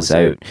album was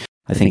out.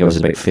 I think I was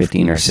about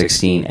 15 or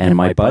 16, and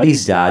my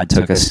buddy's dad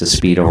took us to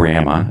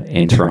Speedorama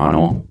in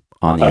Toronto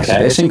on the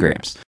Exhibition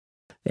Games.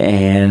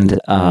 And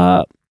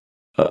I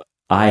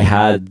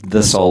had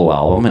the solo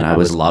album, and I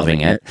was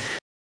loving it.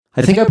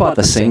 I think I bought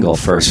the single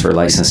first for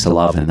License to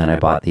Love, and then I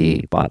bought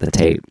the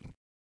tape.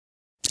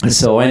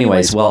 So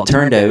anyways, well, it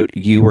turned out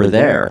you were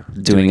there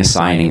doing a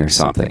signing or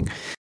something.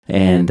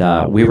 And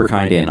we were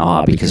kind of in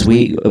awe, because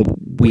we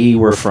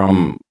were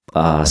from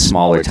a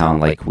smaller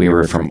town, like we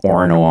were from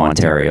Orono,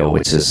 Ontario,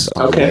 which is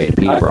on the way to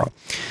Peterborough.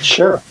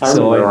 Sure.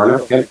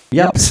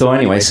 Yep. So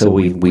anyway, so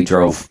we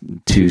drove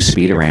to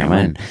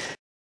Speedorama, and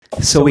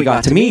so we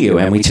got to meet you,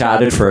 and we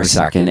chatted for a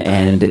second.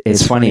 And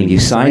it's funny, you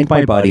signed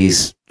my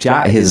buddy's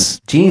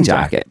his jean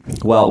jacket.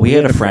 Well, we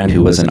had a friend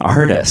who was an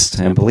artist,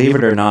 and believe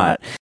it or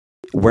not,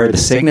 where the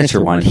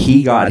signature one,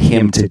 he got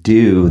him to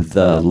do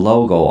the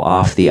logo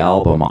off the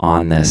album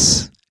on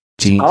this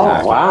jean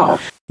jacket. Oh, wow.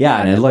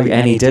 Yeah,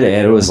 and he did it.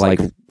 And it was like,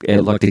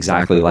 it looked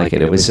exactly like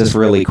it. It was just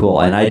really cool.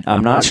 And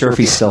I'm not sure if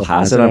he still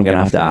has it. I'm gonna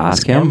have to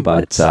ask him.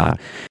 But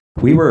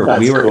we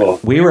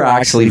were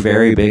actually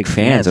very big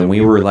fans, and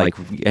we were like,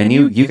 and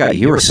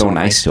you were so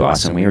nice to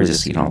us, and we were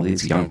just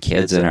these young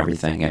kids and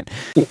everything, and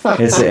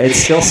it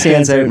still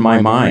stands out in my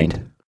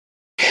mind.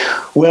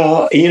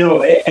 Well,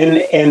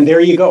 and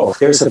there you go.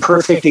 There's a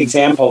perfect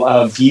example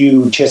of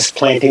you just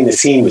planting the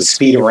scene with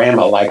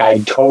Speedorama. Like,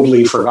 I'd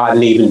totally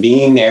forgotten even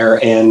being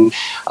there. And,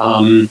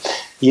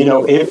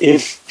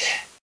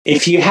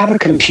 if you have a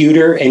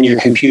computer and your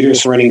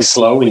computer's running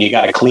slow and you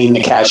got to clean the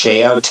cache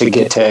out to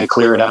get to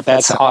clear it up,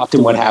 that's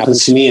often what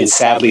happens to me. And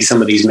sadly, some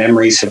of these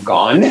memories have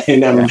gone.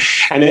 And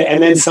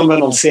then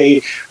someone will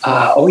say,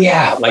 oh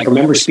yeah, like,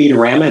 remember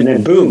Speedorama? And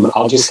then boom,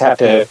 I'll just have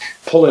to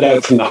pull it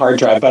out from the hard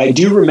drive. But I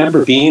do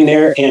remember being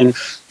there, and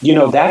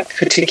that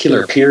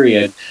particular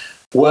period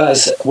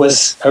was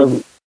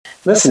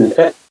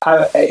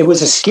it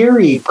was a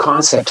scary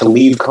concept to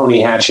leave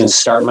Coney Hatch and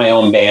start my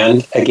own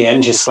band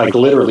again, just like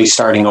literally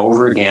starting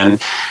over again.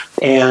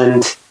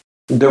 And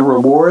the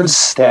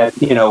rewards that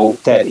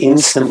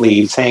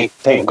instantly,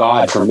 thank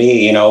God for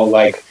me,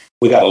 like,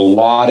 we got a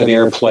lot of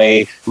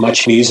airplay.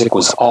 Much Music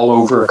was all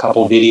over a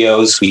couple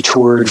videos. We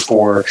toured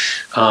for,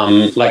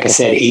 like I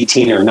said,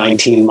 18 or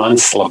 19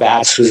 months.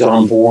 Labatt's was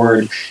on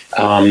board.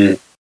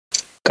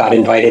 Got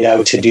invited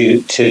out to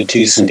do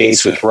some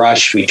dates with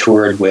Rush. We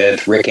toured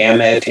with Rick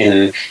Emmett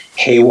in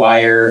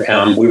Haywire.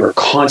 We were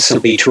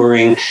constantly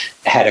touring,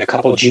 had a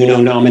couple Juno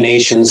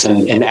nominations,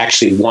 and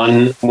actually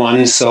won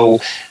one. So,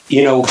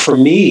 for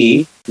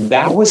me,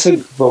 that was a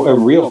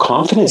real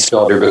confidence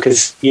builder,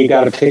 because you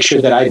got a picture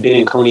that I'd been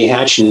in Coney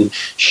Hatch and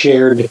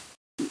shared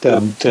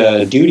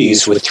the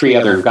duties with 3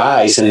 other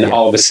guys, and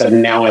all of a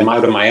sudden now I'm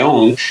out on my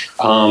own.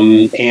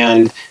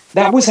 And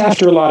that was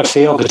after a lot of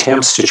failed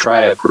attempts to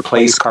try to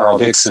replace Carl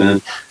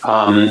Dixon.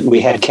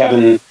 We had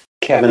Kevin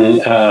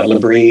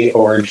Labrie,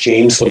 or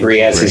James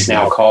Labrie as he's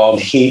now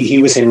called.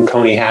 He was in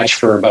Coney Hatch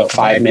for about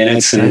 5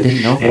 minutes, and I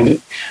didn't know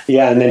that.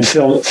 And then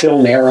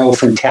Phil Narrow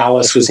from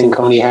Tallis was in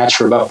Coney Hatch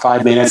for about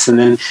 5 minutes, and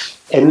then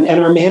and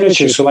our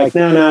managers were like,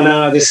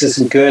 no, this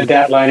isn't good.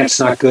 That lineup's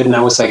not good. And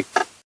I was like,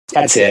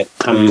 that's it.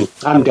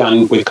 I'm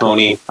done with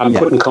Coney. I'm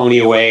putting Coney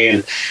away,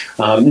 and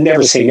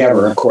never say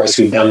never. Of course,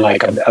 we've done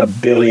like a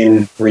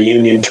billion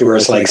reunion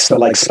tours, like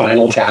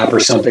Spinal Tap or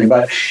something.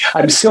 But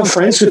I'm still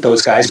friends with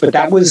those guys. But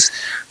that was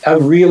a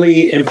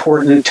really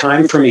important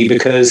time for me,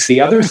 because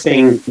the other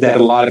thing that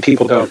a lot of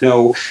people don't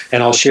know,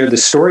 and I'll share the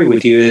story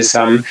with you, is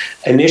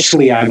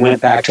initially I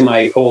went back to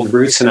my old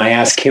roots and I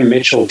asked Kim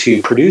Mitchell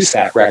to produce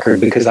that record,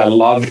 because I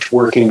loved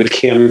working with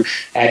Kim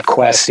at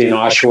Quest in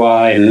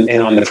Oshawa and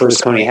on the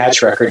first Coney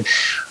Hatch record.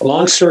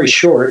 Long story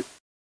short,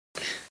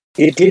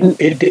 we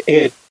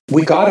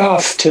got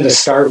off to the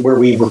start where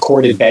we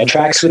recorded bed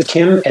tracks with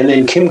Kim, and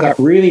then Kim got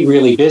really,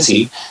 really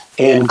busy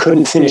and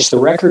couldn't finish the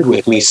record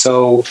with me.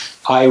 So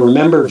I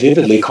remember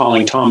vividly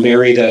calling Tom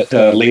Barry,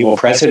 the label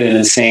president,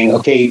 and saying,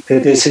 okay,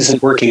 this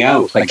isn't working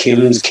out. Like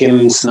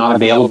Kim's not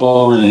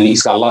available, and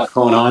he's got a lot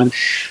going on.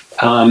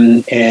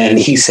 And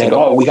he said,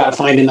 oh, we got to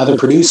find another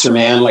producer,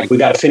 man. Like, we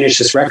got to finish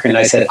this record. And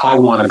I said, I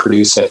want to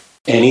produce it.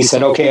 And he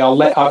said, okay,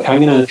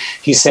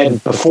 he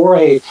said, before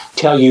I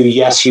tell you,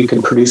 yes, you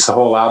can produce the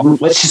whole album,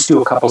 let's just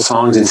do a couple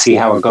songs and see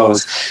how it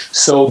goes.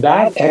 So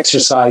that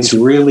exercise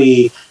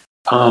really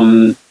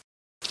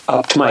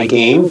upped my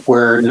game,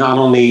 where not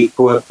only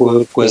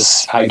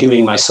was I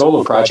doing my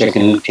solo project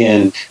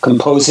and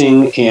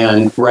composing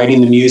and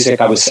writing the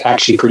music, I was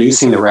actually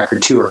producing the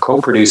record too, or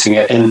co-producing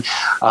it. And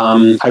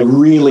I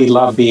really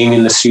love being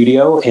in the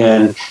studio.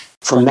 And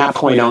from that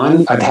point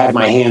on, I've had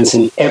my hands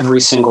in every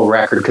single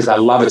record because I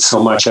love it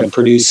so much. I've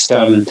produced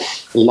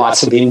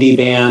lots of indie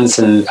bands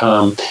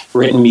and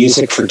written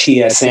music for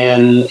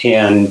TSN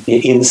and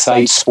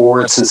Insight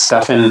Sports and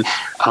stuff. And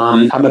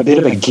I'm a bit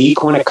of a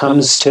geek when it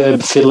comes to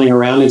fiddling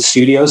around in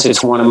studios.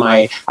 It's one of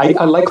my...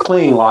 I like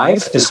playing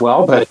live as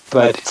well, but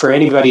for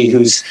anybody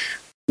who's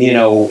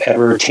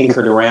ever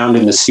tinkered around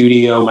in the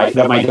studio.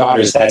 My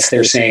daughters,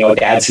 they're saying, "Oh,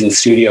 Dad's in the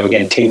studio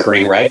again,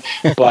 tinkering," right?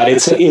 But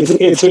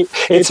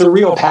it's a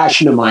real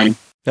passion of mine.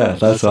 Yeah,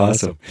 that's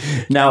awesome.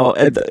 Now,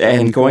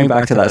 and going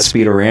back to that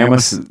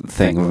Speedorama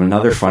thing,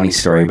 another funny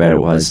story about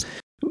it was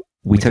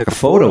we took a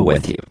photo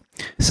with you.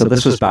 So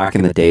this was back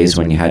in the days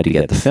when you had to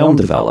get the film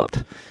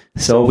developed.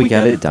 So we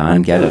get it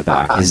done, get it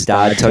back. His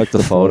dad took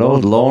the photo.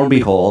 Lo and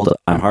behold,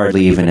 I'm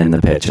hardly even in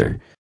the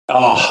picture.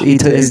 Oh.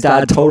 His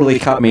dad totally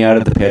cut me out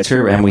of the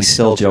picture, and we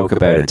still joke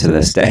about it to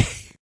this day.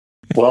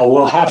 Well,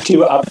 we'll have to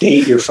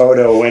update your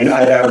photo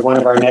at one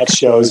of our next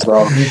shows,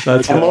 bro.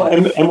 That's and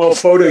we'll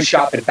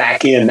Photoshop it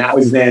back in. That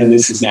was then,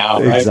 this is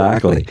now, right?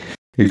 Exactly.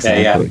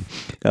 Yeah.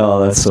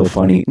 Oh, that's so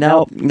funny.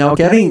 Now,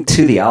 getting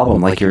to the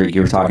album, like you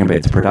were talking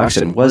about the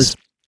production, was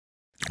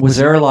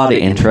there a lot of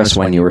interest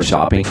when you were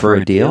shopping for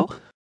a deal?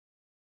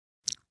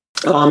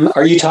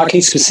 Are you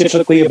talking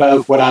specifically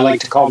about what I like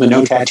to call the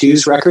No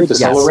Tattoos record, the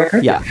solo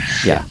record? Yeah.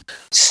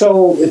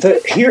 So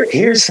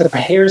here's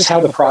how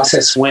the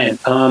process went.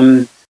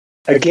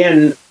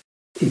 Again,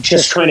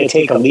 just trying to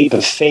take a leap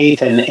of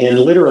faith and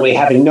literally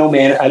having no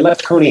man. I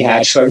left Coney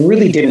Hatch, so I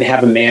really didn't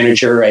have a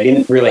manager. I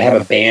didn't really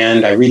have a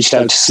band. I reached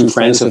out to some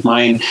friends of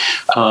mine.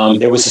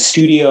 There was a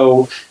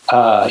studio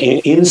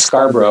in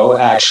Scarborough,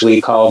 actually,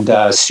 called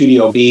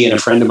Studio B, and a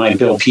friend of mine,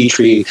 Bill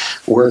Petrie,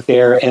 worked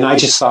there. And I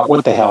just thought,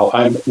 what the hell?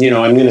 I'm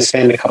going to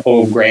spend a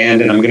couple of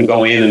grand, and I'm going to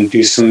go in and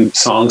do some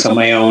songs on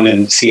my own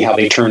and see how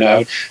they turn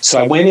out. So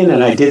I went in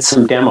and I did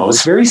some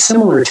demos, very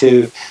similar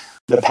to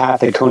the path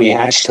that Coney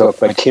Hatch took,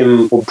 but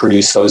Kim will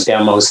produce those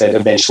demos that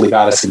eventually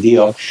got us a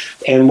deal.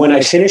 And when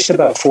I finished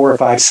about 4 or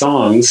 5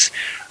 songs,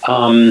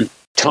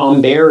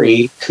 Tom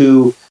Barry,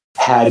 who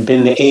had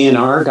been the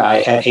A&R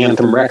guy at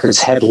Anthem Records,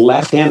 had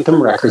left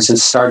Anthem Records and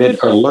started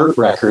Alert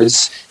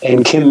Records,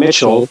 and Kim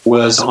Mitchell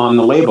was on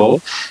the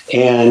label.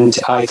 And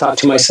I thought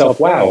to myself,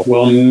 wow,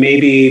 well,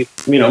 maybe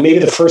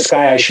the first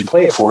guy I should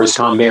play it for is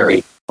Tom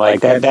Barry. Like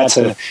that's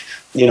a...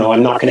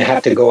 I'm not going to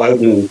have to go out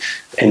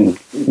and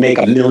make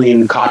 1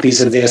 million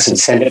copies of this and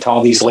send it to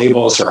all these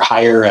labels or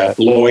hire a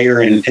lawyer.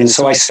 And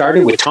so I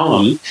started with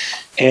Tom,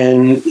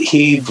 and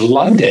he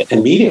loved it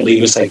immediately.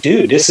 He was like,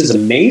 dude, this is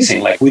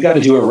amazing. Like, we got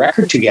to do a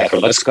record together.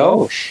 Let's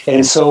go.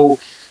 And so,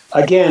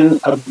 again,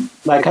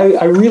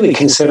 I really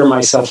consider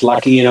myself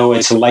lucky.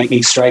 It's a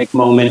lightning strike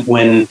moment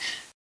when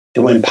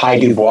Pi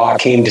Dubois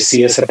came to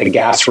see us at the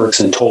Gasworks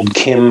and told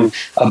Kim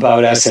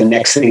about us, and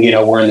next thing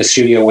we're in the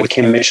studio with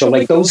Kim Mitchell.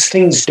 Like, those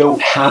things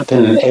don't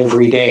happen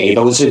every day.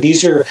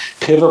 These are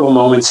pivotal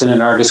moments in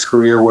an artist's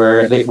career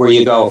where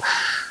you go,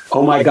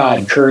 oh my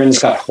God, Curran's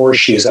got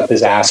horseshoes up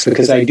his ass,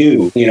 because I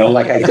do.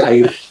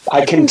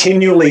 I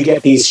continually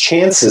get these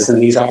chances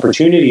and these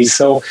opportunities.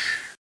 So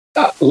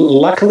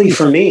Luckily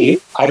for me,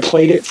 I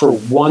played it for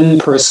one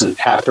person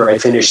after I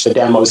finished the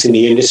demos in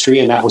the industry,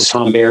 and that was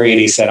Tom Barry, and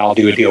he said, "I'll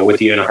do a deal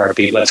with you in a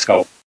heartbeat. Let's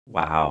go."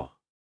 Wow.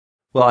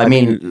 Well, I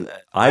mean,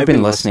 I've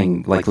been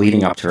listening, like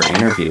leading up to our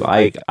interview.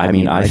 I've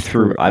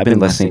been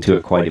listening to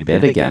it quite a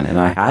bit again, and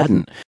I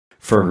hadn't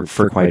for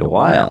quite a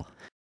while.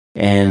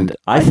 And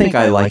I think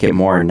I like it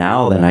more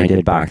now than I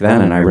did back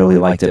then, and I really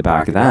liked it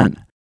back then.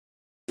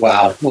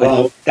 Wow.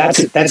 Well,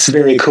 that's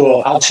very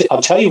cool. I'll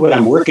tell you what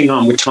I'm working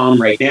on with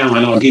Tom right now,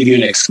 and I'll give you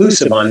an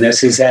exclusive on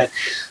this, is that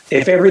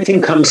if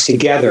everything comes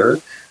together,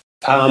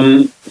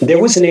 there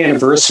was an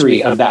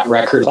anniversary of that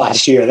record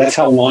last year. That's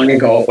how long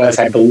ago it was.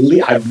 I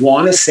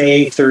want to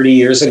say 30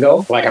 years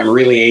ago. Like, I'm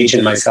really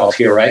aging myself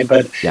here, right?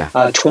 But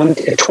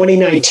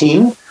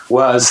 2019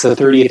 was the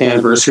 30th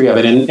anniversary of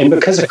it. And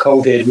because of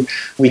COVID,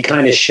 we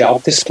kind of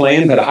shelved this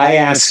plan. But I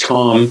asked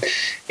Tom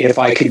if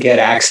I could get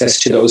access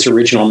to those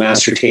original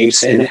master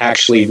tapes and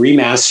actually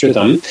remaster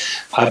them.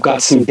 I've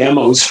got some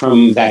demos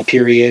from that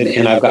period,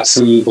 and I've got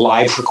some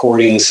live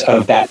recordings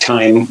of that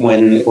time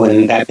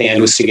when that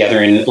band was together,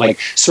 and like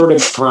sort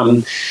of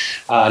from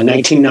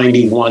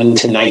 1991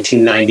 to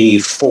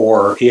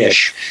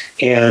 1994-ish.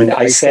 And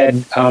I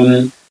said,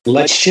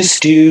 let's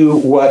just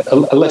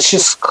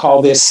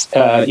call this,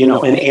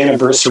 an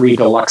anniversary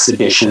deluxe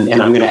edition,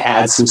 and I'm going to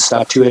add some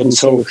stuff to it. And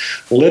so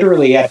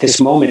literally at this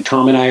moment,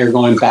 Tom and I are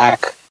going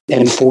back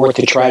and forth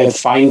to try to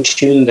fine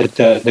tune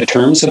the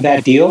terms of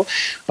that deal.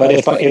 But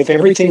if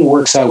everything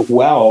works out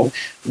well,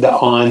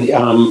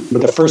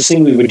 the first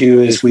thing we would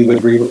do is we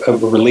would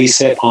release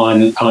it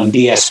on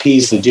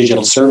DSPs, the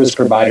digital service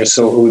providers.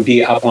 So it would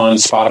be up on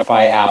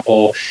Spotify,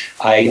 Apple,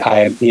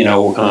 Amazon,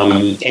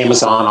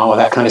 all of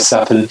that kind of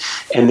stuff. And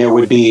there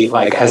would be,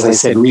 like, as I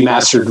said,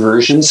 remastered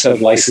versions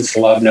of License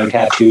to Love, No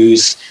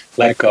Tattoos,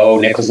 Let Go,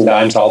 Nickels and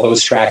Dimes, all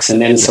those tracks,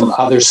 and then some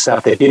other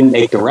stuff that didn't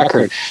make the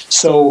record.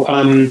 So,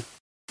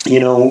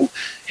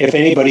 if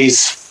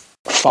anybody's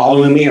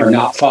following me or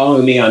not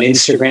following me on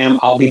Instagram,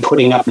 I'll be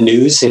putting up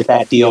news if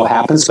that deal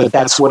happens, but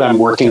that's what I'm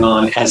working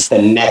on as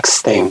the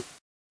next thing.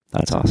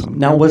 That's awesome.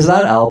 Now, was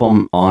that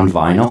album on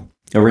vinyl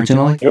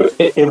originally?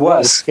 It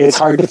was. It's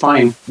hard to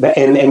find,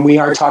 and we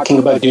are talking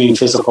about doing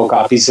physical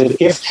copies.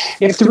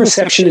 If the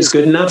reception is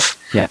good enough,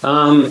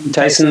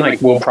 Tyson,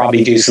 we'll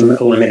probably do some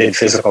limited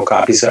physical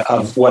copies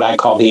of what I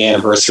call the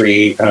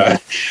anniversary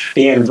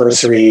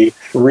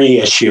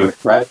reissue,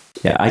 right?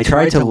 Yeah, I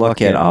tried to look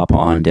it up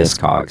on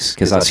Discogs,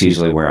 because that's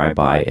usually where I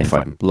buy if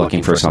I'm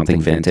looking for something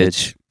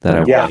vintage that I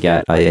want to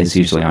get. It's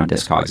usually on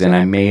Discogs, and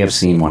I may have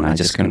seen one. I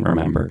just couldn't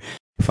remember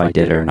if I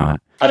did or not.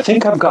 I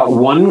think I've got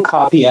one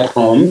copy at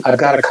home. I've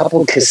got a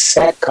couple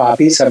cassette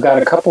copies. I've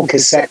got a couple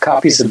cassette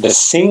copies of the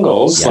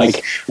singles. Yes.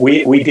 Like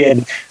we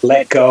did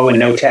Let Go and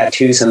No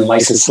Tattoos and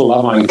License to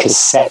Love on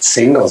cassette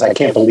singles. I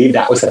can't believe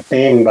that was a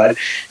thing. But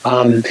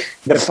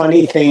the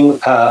funny thing,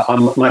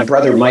 my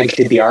brother Mike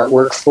did the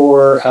artwork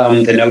for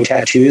the No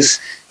Tattoos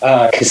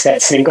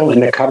cassette single,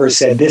 and the cover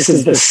said, "This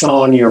is the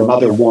song your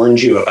mother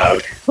warned you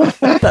about."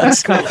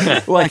 That's cool.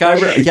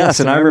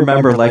 And I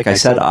remember, like I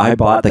said, I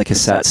bought the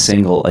cassette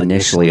single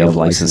initially of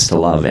License to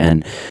Love,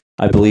 and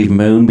I believe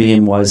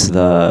Moonbeam was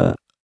the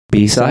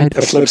B-side.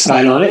 The flip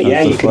side on it,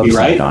 yeah, you could be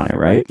right on it,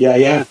 right?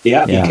 Yeah,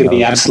 you could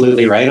be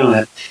absolutely right on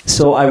it.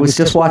 So I was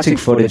just watching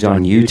footage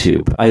on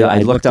YouTube.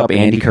 I looked up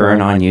Andy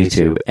Curran on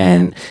YouTube,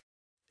 and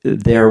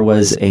there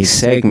was a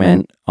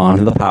segment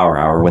on the Power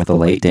Hour with the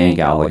late Dan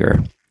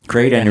Gallagher.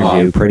 Great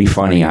interview, pretty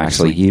funny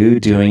actually. You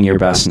doing your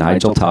best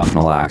Nigel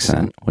Tufnell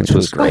accent, which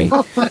was great.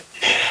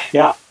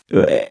 Yeah.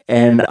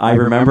 And I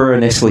remember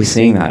initially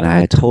seeing that, and I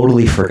had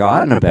totally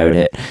forgotten about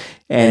it.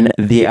 And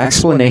the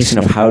explanation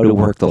of how to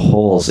work the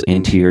holes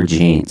into your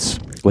jeans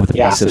with a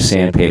piece of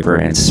sandpaper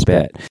and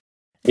spit.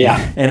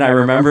 Yeah. And I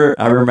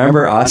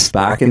remember us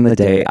back in the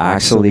day,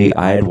 actually,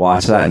 I had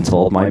watched that and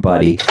told my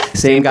buddy,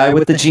 same guy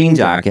with the jean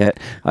jacket,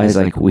 I was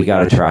like, we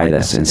got to try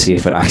this and see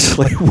if it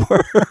actually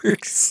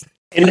works.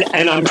 And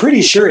I'm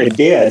pretty sure it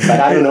did,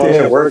 but I don't know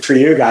if it worked for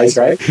you guys,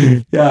 right?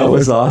 Yeah, it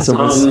was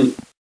awesome.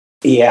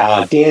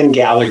 Dan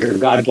Gallagher,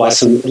 God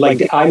bless him.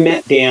 I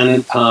met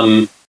Dan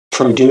from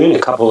doing a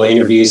couple of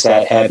interviews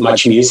at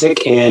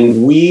Muchmusic,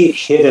 and we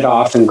hit it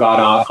off and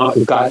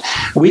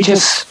we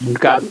just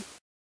got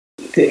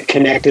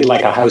connected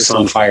like a house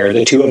on fire.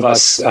 The two of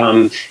us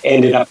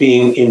ended up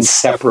being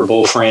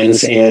inseparable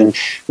friends, and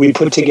we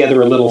put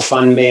together a little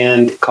fun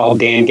band called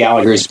Dan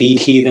Gallagher's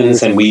Beat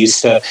Heathens, and we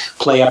used to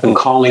play up in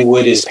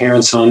Collingwood. His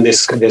parents owned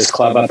this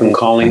club up in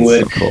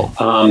Collingwood. That's so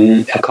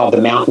cool. Called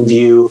the Mountain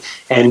View,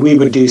 and we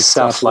would do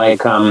stuff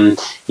like some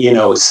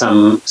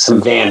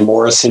Van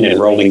Morrison and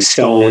Rolling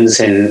Stones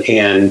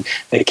and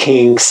the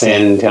Kinks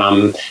and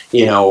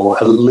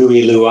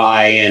Louie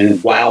Louie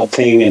and Wild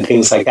Thing and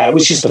things like that. It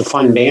was just a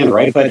fun band,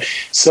 right? But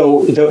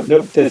so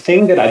the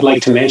thing that I'd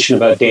like to mention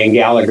about Dan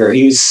Gallagher,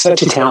 he was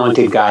such a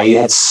talented guy. He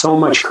had so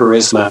much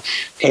charisma.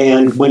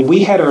 And when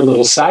we had our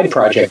little side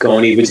project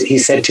going, he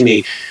said to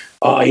me,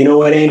 "Oh, you know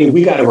what, Andy,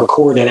 we got to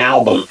record an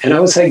album." And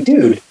I was like,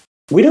 "Dude,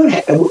 we don't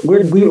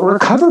we're a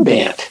cover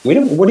band.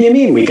 What do you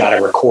mean we got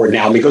to record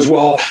now? And he goes,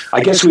 well,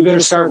 I guess we better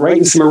start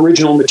writing some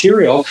original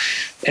material.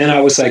 And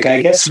I was like,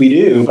 I guess we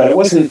do, but it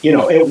wasn't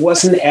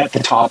at the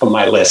top of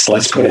my list.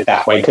 Let's put it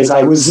that way. Cause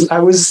I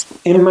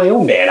was in my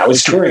own band. I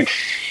was touring,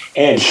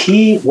 and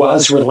he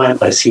was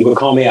relentless. He would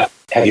call me up.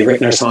 Have you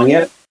written our song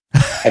yet?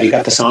 Have you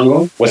got the song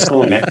going? What's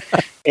going on, man?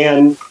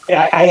 And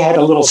I had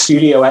a little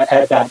studio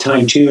at that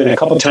time too. And a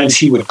couple of times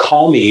he would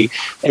call me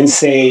and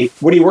say,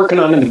 what are you working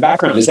on in the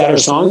background? Is that our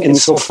song? And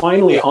so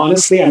finally,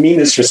 honestly, I mean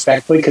this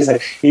respectfully, because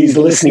he's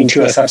listening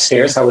to us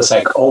upstairs. I was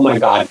like, oh my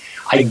God,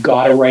 I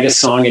got to write a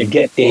song and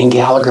get Dan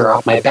Gallagher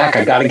off my back.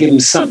 I got to give him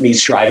something.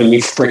 He's driving me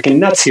freaking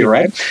nuts here,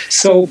 right?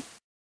 So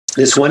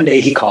this one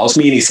day he calls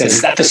me and he says,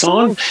 is that the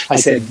song? I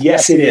said,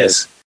 yes, it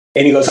is.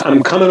 And he goes,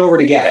 I'm coming over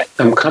to get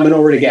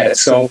it.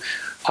 So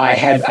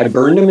I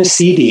burned him a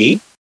CD,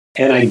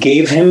 and I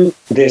gave him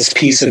this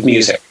piece of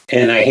music,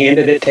 and I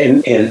handed it to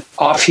him, and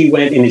off he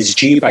went in his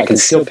Jeep. I can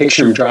still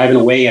picture him driving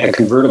away in a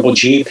convertible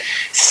Jeep,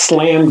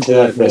 slammed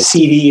the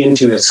CD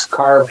into his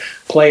car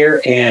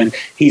player, and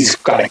he's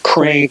got it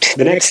cranked.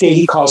 The next day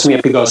he calls me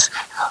up. He goes,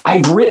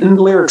 I've written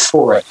lyrics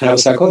for it. And I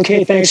was like,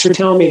 okay, thanks for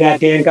telling me that,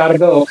 Dan. Gotta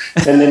go.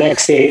 And the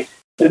next day,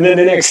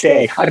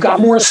 I've got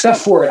more stuff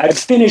for it. I've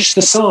finished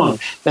the song.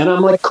 And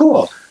I'm like,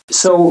 cool.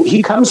 So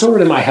he comes over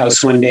to my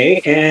house one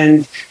day,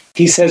 and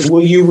he says,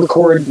 will you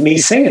record me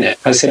singing it?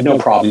 I said, no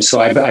problem. So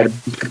I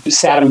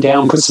sat him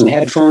down, put some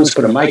headphones,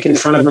 put a mic in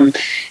front of him,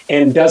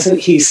 and doesn't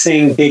he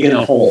sing Digging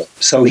a Hole?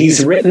 So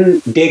he's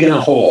written Digging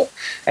a Hole,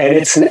 and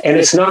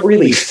it's not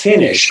really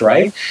finished,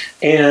 right?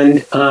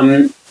 And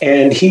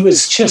he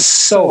was just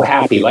so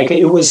happy. Like,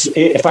 it was,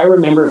 if I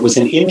remember, it was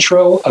an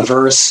intro, a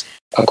verse,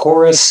 a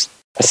chorus,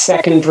 a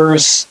second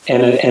verse,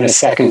 and a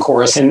second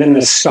chorus, and then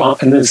the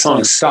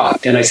song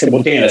stopped. And I said,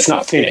 well, Dan, it's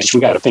not finished.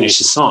 We got to finish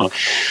the song.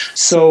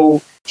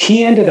 So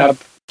he ended up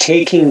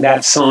taking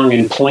that song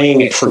and playing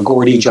it for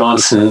Gordie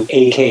Johnson,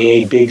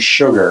 a.k.a. Big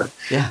Sugar.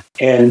 Yeah.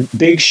 And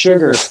Big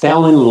Sugar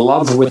fell in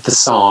love with the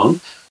song,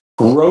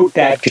 wrote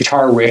that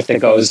guitar riff that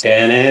goes, tacked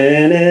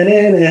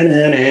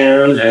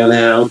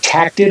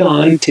it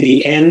on to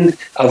the end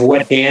of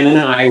what Dan and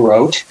I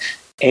wrote,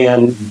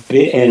 and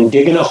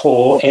Digging a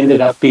Hole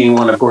ended up being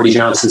one of Gordie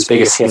Johnson's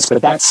biggest hits.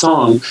 But that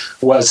song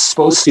was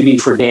supposed to be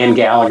for Dan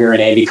Gallagher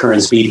and Andy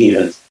Curran's Beat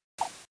Heathen.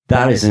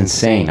 That is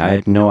insane. I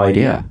had no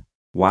idea.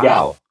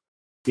 Wow.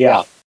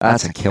 Yeah.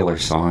 That's a killer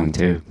song,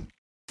 too.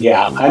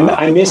 Yeah,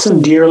 I miss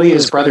him dearly.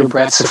 His brother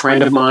Brett's a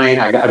friend of mine.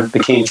 I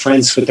became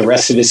friends with the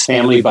rest of his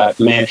family, but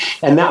man,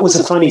 and that was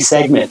a funny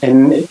segment.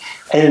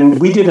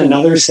 And we did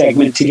another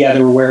segment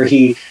together where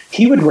he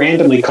would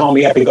randomly call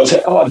me up and goes,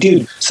 oh,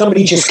 dude,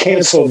 somebody just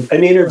canceled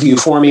an interview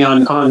for me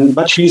on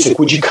Muchmusic.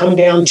 Would you come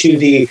down to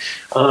the,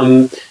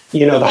 the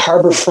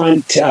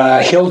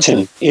Harborfront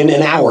Hilton in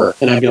an hour?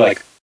 And I'd be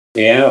like,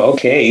 yeah,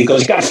 okay. He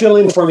goes, you got to fill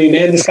in for me,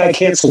 man. This guy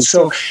canceled.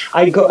 So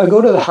I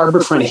go to the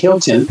Harborfront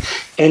Hilton,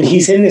 and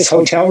he's in this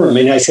hotel room.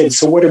 And I said,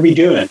 so what are we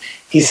doing?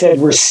 He said,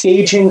 we're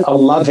staging a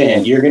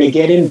love-in. You're going to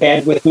get in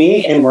bed with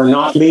me, and we're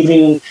not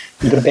leaving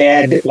the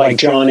bed like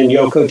John and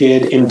Yoko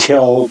did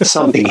until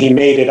something. He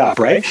made it up,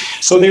 right?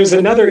 So there's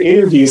another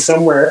interview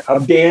somewhere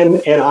of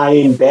Dan and I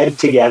in bed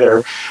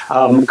together,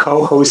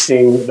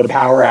 co-hosting the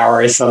Power Hour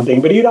or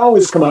something. But he'd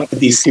always come up with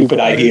these stupid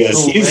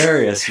ideas. He's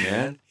hilarious,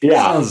 man.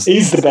 Yeah,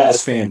 he's the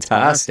best.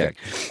 Fantastic.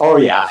 Oh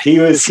yeah, he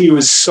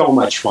was so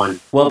much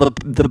fun. Well,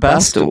 the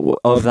best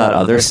of that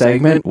other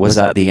segment was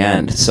at the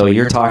end. So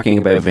you're talking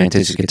about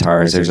vintage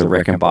guitars. There's a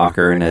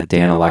Rickenbacker and a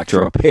Dan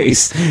Electro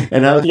bass,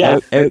 and out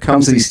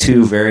comes these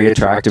two very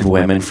attractive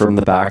women from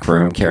the back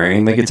room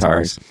carrying the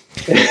guitars.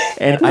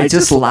 And I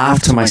just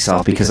laughed to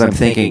myself because I'm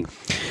thinking,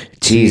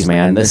 geez,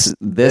 man,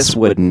 this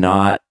would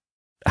not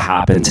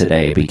happen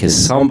today because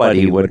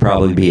somebody would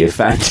probably be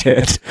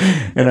offended.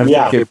 And I'm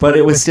thinking, but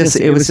it was just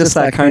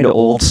that kind of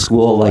old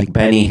school, like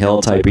Benny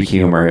Hill type of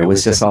humor. It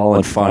was just all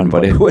in fun,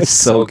 but it was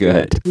so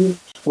good.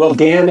 Well,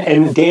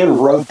 Dan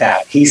wrote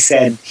that. He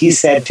said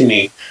to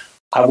me,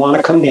 I want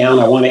to come down.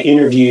 I want to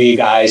interview you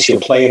guys.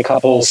 You'll play a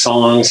couple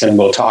songs and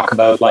we'll talk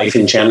about life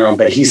in general.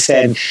 But he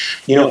said,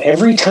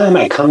 every time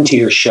I come to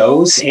your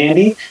shows,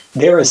 Andy,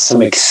 there is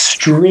some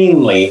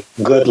extremely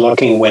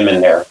good-looking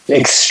women there.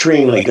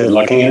 Extremely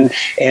good-looking.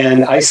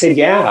 And I said,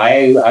 yeah,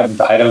 I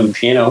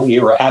don't,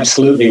 you were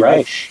absolutely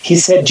right. He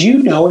said, do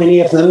you know any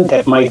of them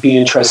that might be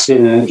interested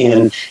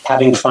in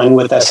having fun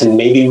with us? And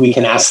maybe we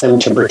can ask them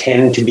to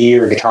pretend to be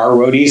your guitar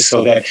roadies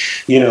so that,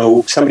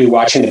 somebody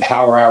watching the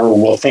Power Hour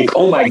will think,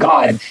 oh my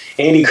God,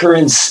 Andy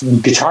Curran's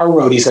guitar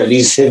roadies are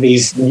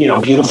these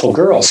beautiful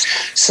girls.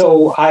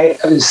 So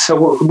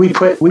we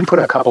put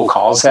a couple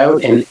calls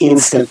out, and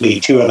instantly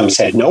two of them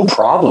said, no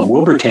problem,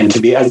 we'll pretend to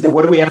be. I said,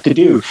 what do we have to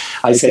do?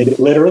 I said,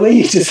 literally,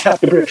 you just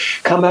have to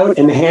come out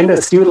and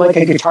do it like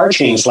a guitar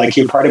change, like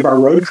you're part of our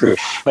road crew.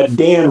 But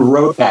Dan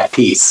wrote that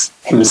piece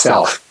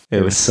himself.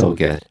 It was so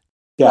good.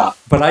 Yeah.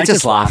 But I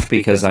just laughed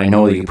because I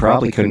know you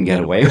probably couldn't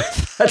get away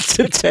with that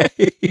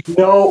today.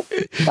 No,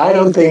 I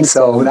don't think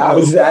so. That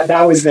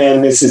was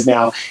then. This is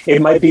now.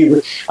 It might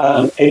be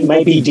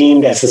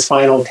deemed, as the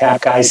Spinal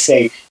Tap guys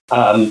say,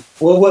 well,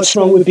 what's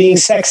wrong with being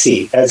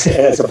sexy as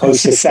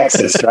opposed to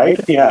sexist, right?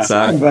 Yeah,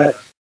 exactly.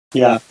 But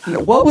yeah,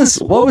 what was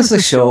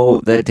the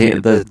show that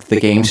the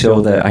game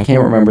show that I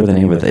can't remember the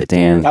name of it,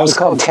 Dan? That was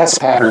called Test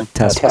Pattern.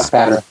 Test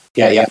Pattern.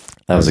 Yeah.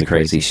 That was a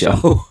crazy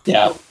show.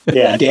 Yeah.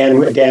 Dan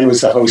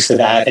was the host of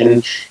that,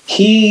 and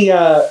he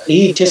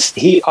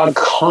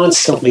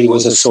constantly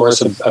was a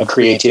source of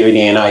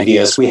creativity and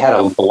ideas. We had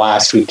a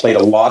blast. We played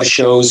a lot of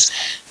shows,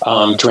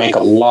 drank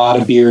a lot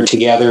of beer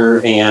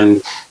together,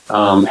 and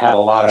had a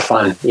lot of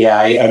fun. Yeah,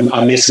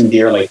 I miss him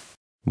dearly.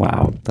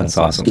 Wow, that's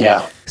awesome.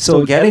 Yeah.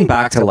 So getting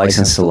back to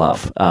License to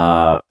Love,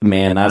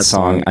 man, that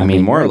song, I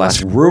mean, more or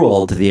less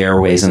ruled the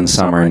airways in the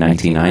summer of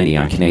 1990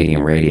 on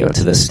Canadian radio.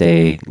 To this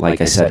day,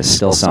 like I said, it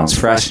still sounds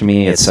fresh to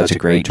me. It's such a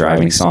great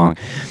driving song.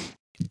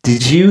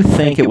 Did you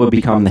think it would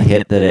become the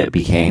hit that it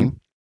became?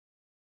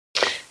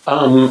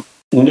 No,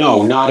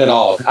 not at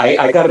all.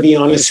 I got to be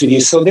honest with you.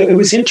 So it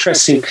was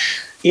interesting.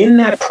 In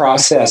that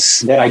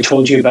process that I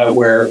told you about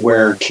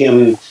where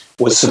Kim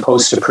was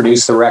supposed to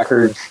produce the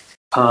record,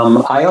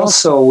 I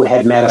also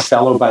had met a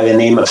fellow by the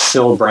name of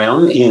Phil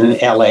Brown in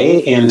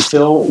LA, and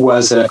Phil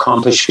was an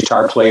accomplished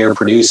guitar player,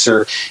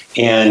 producer,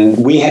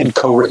 and we had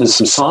co-written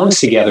some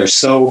songs together.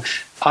 So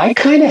I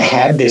kind of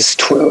had this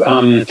sort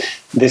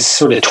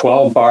of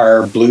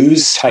 12-bar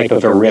blues type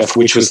of a riff,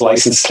 which was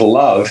License to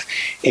Love,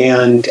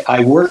 and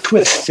I worked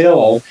with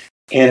Phil.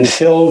 And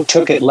Phil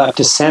took it left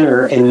to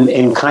center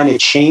and kind of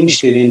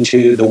changed it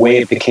into the way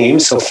it became.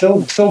 So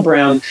Phil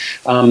Brown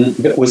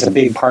was a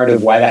big part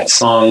of why that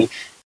song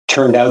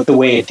turned out the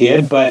way it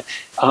did. But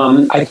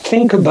I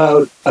think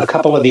about a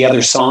couple of the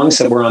other songs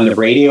that were on the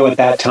radio at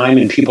that time,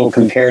 and people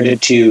compared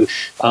it to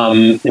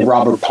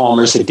Robert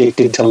Palmer's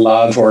Addicted to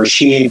Love, or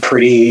She Ain't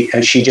Pretty,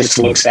 She Just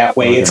Looks That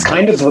Way. It's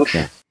kind of...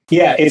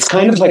 Yeah, it's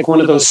kind of like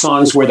one of those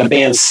songs where the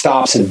band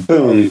stops and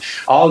boom,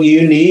 all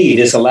you need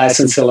is a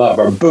license to love,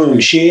 or boom,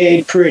 she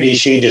ain't pretty,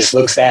 she just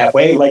looks that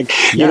way. Like,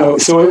 you know,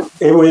 so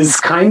it was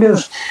kind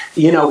of,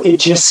 it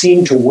just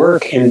seemed to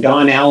work. And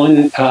Don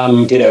Allen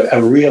did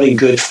a really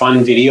good,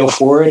 fun video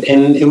for it.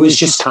 And it was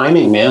just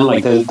timing, man.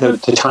 Like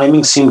the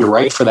timing seemed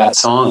right for that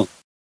song.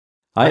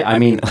 I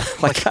mean,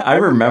 like I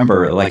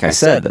remember, like I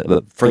said,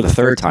 for the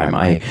third time,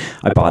 I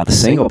bought the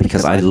single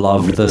because I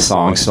loved the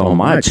song so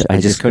much. I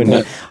just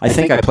couldn't. I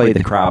think I played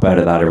the crap out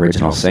of that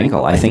original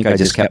single. I think I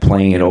just kept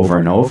playing it over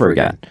and over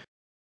again.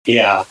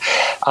 Yeah,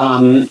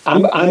 I'm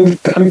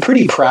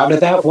pretty proud of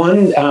that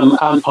one.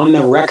 On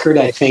the record,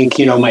 I think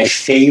my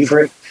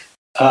favorite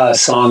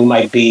song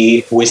might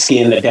be Whiskey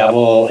and the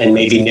Devil, and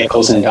maybe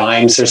Nickels and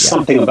Dimes. There's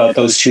something about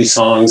those two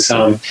songs.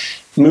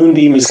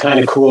 Moonbeam is kind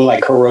of cool. I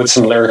co-wrote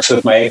some lyrics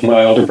with my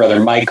older brother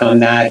Mike on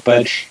that,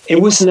 but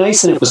it was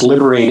nice and it was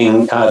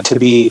liberating to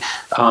be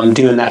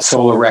doing that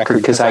solo record,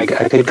 because I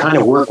could kind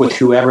of work with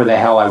whoever the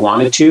hell I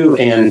wanted to,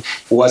 and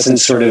wasn't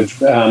sort of,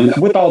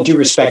 with all due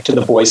respect to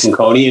the boys in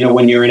Coney,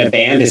 when you're in a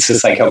band, it's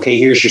just like, okay,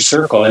 here's your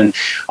circle, and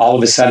all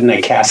of a sudden I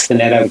cast the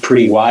net out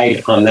pretty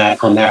wide on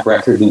that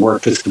record and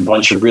worked with a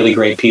bunch of really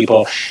great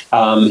people.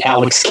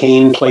 Alex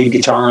Kane played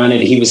guitar on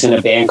it. He was in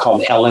a band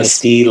called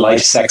LSD,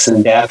 Life, Sex,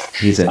 and Death.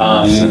 He's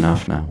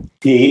enough now.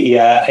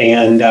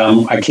 And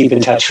I keep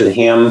in touch with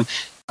him.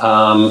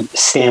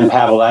 Stan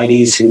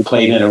Pavlidis, who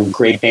played in a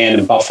great band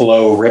in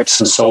Buffalo, ripped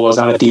some solos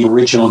on it. The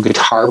original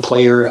guitar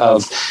player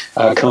of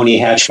Coney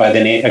Hatch,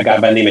 a guy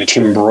by the name of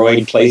Tim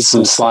Broyd, played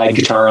some slide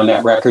guitar on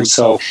that record.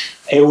 So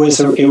it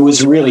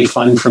was really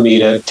fun for me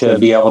to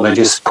be able to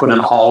just put an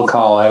all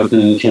call out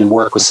and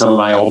work with some of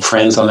my old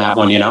friends on that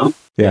one.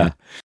 Yeah.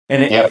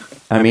 And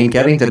I mean,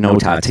 getting to know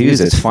Tattoos,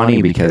 it's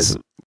funny because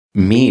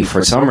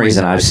for some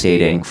reason, I've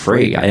stayed ink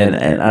free,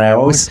 and I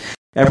always,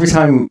 every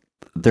time,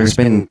 there's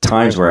been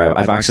times where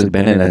I've actually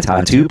been in a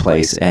tattoo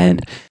place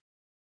and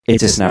it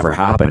just never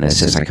happened. It's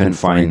just I couldn't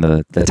find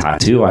the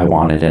tattoo I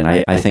wanted, and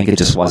I think it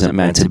just wasn't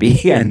meant to be.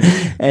 And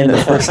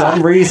for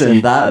some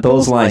reason,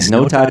 those lines,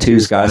 no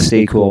tattoos, gotta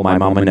stay cool, my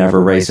mama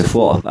never raised a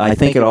fool, I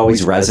think it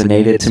always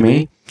resonated to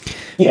me.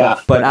 Yeah.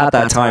 But at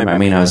that time, I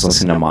mean, I was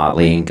listening to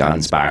Motley and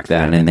Guns back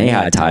then, and they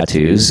had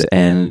tattoos,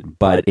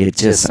 but I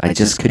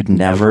just could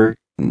never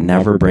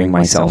bring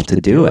myself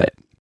to do it.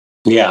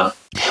 Yeah.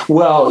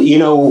 Well,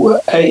 in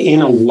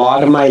a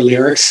lot of my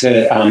lyrics,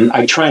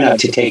 I try not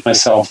to take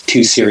myself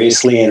too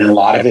seriously, and a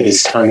lot of it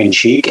is tongue in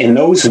cheek. And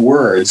those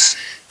words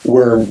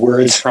were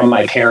words from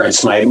my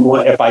parents.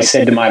 If I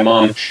said to my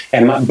mom,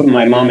 and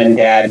my mom and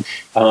dad,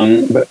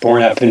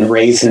 born up and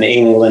raised in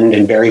England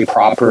and very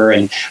proper,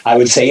 and I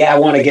would say, yeah, I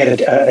want to get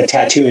a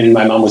tattoo, and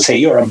my mom would say,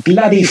 you're a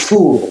bloody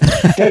fool.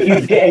 Don't you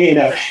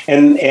dare,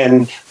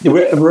 and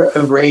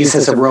raised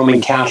as a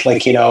Roman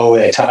Catholic, at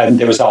the time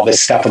there was all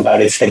this stuff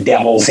about it's the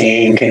devil's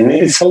ink, and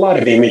it's a lot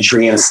of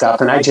imagery and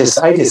stuff, and I just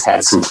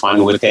had some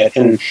fun with it.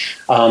 And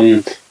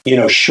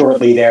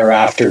shortly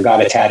thereafter got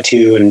a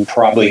tattoo and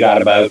probably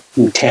got about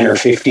 10 or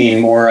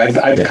 15 more.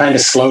 I've kind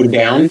of slowed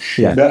down.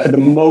 Yeah. The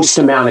most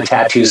amount of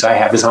tattoos I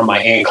have is on my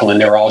ankle, and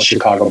they're all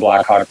Chicago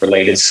Blackhawk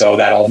related. So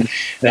that'll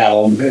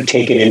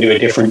take it into a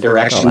different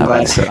direction.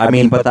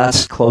 But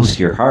that's close to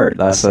your heart.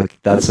 That's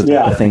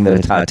the thing that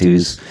a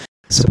tattoo's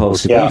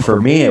supposed to be.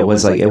 For me, it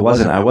was like, I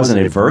wasn't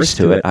adverse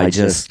to it. I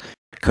just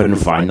couldn't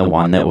find the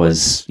one that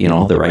was,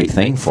 the right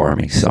thing for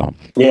me. So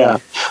yeah.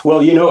 Well,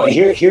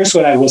 here's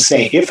what I will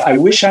say. If I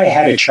wish I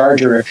had a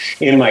charger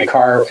in my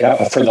car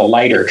for the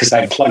lighter, because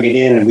I'd plug it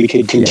in and we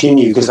could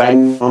continue, because I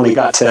only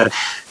got to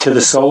the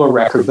solo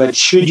record. But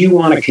should you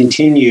want to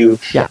continue,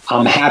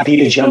 I'm happy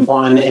to jump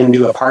on and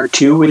do a part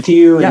 2 with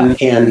you.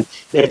 And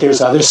if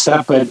there's other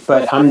stuff,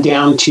 but I'm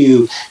down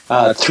to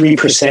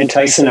 3%,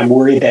 Tyson. I'm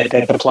worried that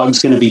the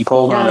plug's going to be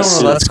pulled on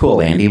us. That's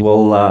cool, Andy.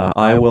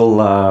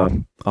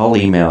 I'll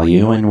email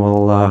you and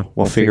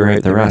we'll figure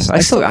out the rest.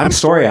 I'm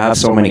sorry I have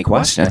so many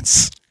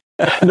questions.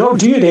 No,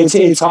 dude,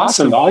 it's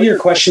awesome. All your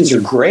questions are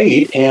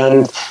great,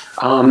 and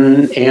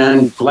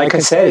like I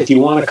said, if you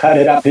want to cut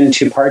it up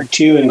into part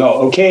 2 and go,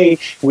 okay,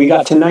 we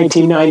got to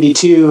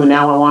 1992, and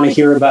now I want to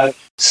hear about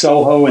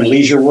Soho and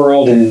Leisure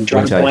World and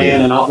Drug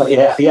Plan and all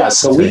that. Yeah.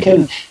 So we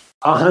can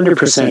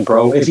 100%,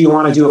 bro. If you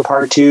want to do a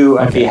part 2,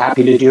 I'd be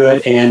happy to do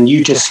it, and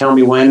you just tell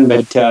me when.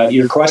 But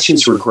your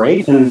questions were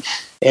great, and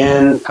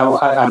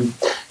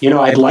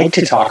I'd like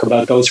to talk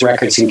about those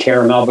records in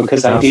Caramel,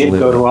 because I did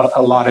go to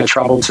a lot of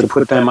trouble to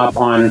put them up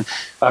on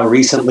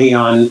recently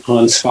on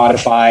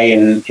Spotify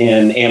and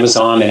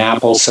Amazon and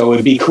Apple. So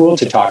it'd be cool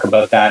to talk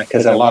about that,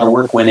 because a lot of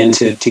work went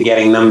into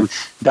getting them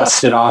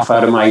dusted off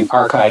out of my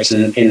archives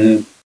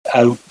and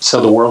out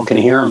so the world can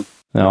hear them.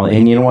 Well,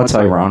 and you know what's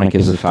ironic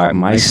is the fact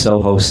my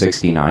Soho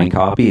 69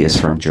 copy is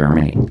from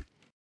Germany.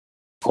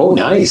 Oh,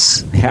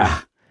 nice.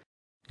 Yeah.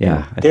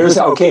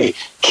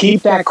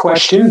 Keep that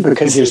question,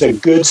 because there's a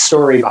good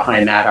story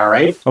behind that. All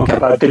right,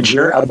 about the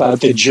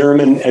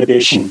German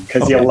edition,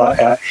 because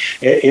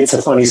it's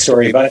a funny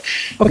story. But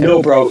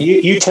no, bro,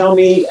 you tell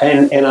me,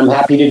 and I'm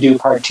happy to do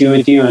part 2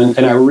 with you.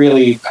 And I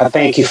really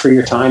thank you for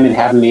your time and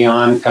having me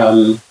on.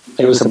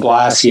 It was a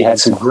blast. You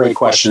had some great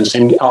questions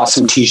and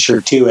awesome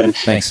T-shirt too. And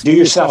thanks. Do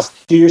yourself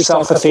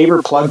a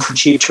favor. Plug for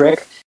Cheap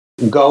Trick.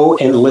 Go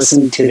and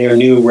listen to their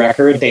new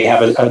record. They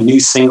have a new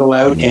single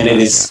out, and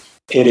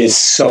it is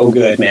so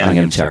good, man. I'm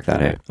going to check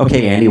that out.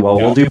 Okay, Andy. Well,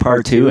 we'll do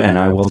part 2, and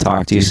I will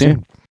talk to you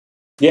soon.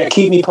 Yeah,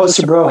 keep me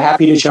posted, bro.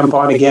 Happy to jump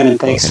on again, and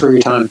thanks for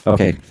your time.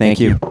 Okay, thank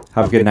you.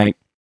 Have a good night.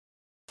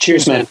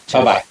 Cheers, man.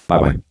 Bye-bye.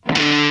 Bye-bye.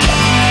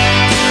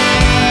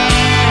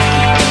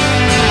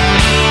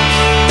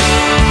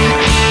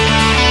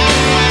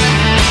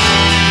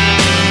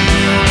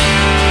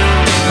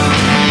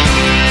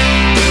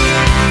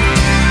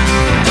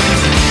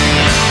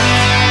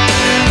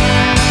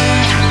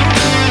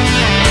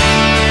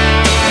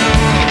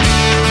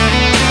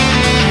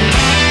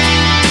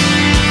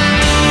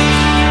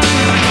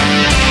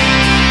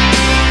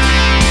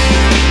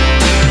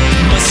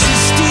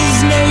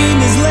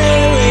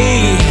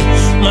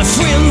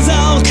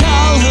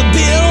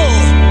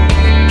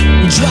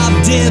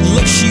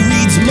 Look, she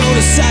reads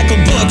motorcycle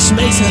books,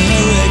 makes a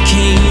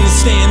hurricane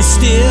stand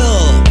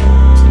still.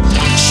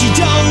 She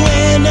don't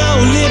wear no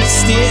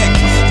lipstick,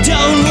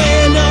 don't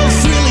wear no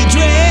frilly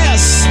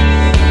dress.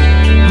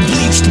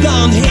 Bleached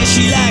blonde hair,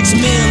 she likes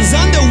men's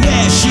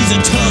underwear. She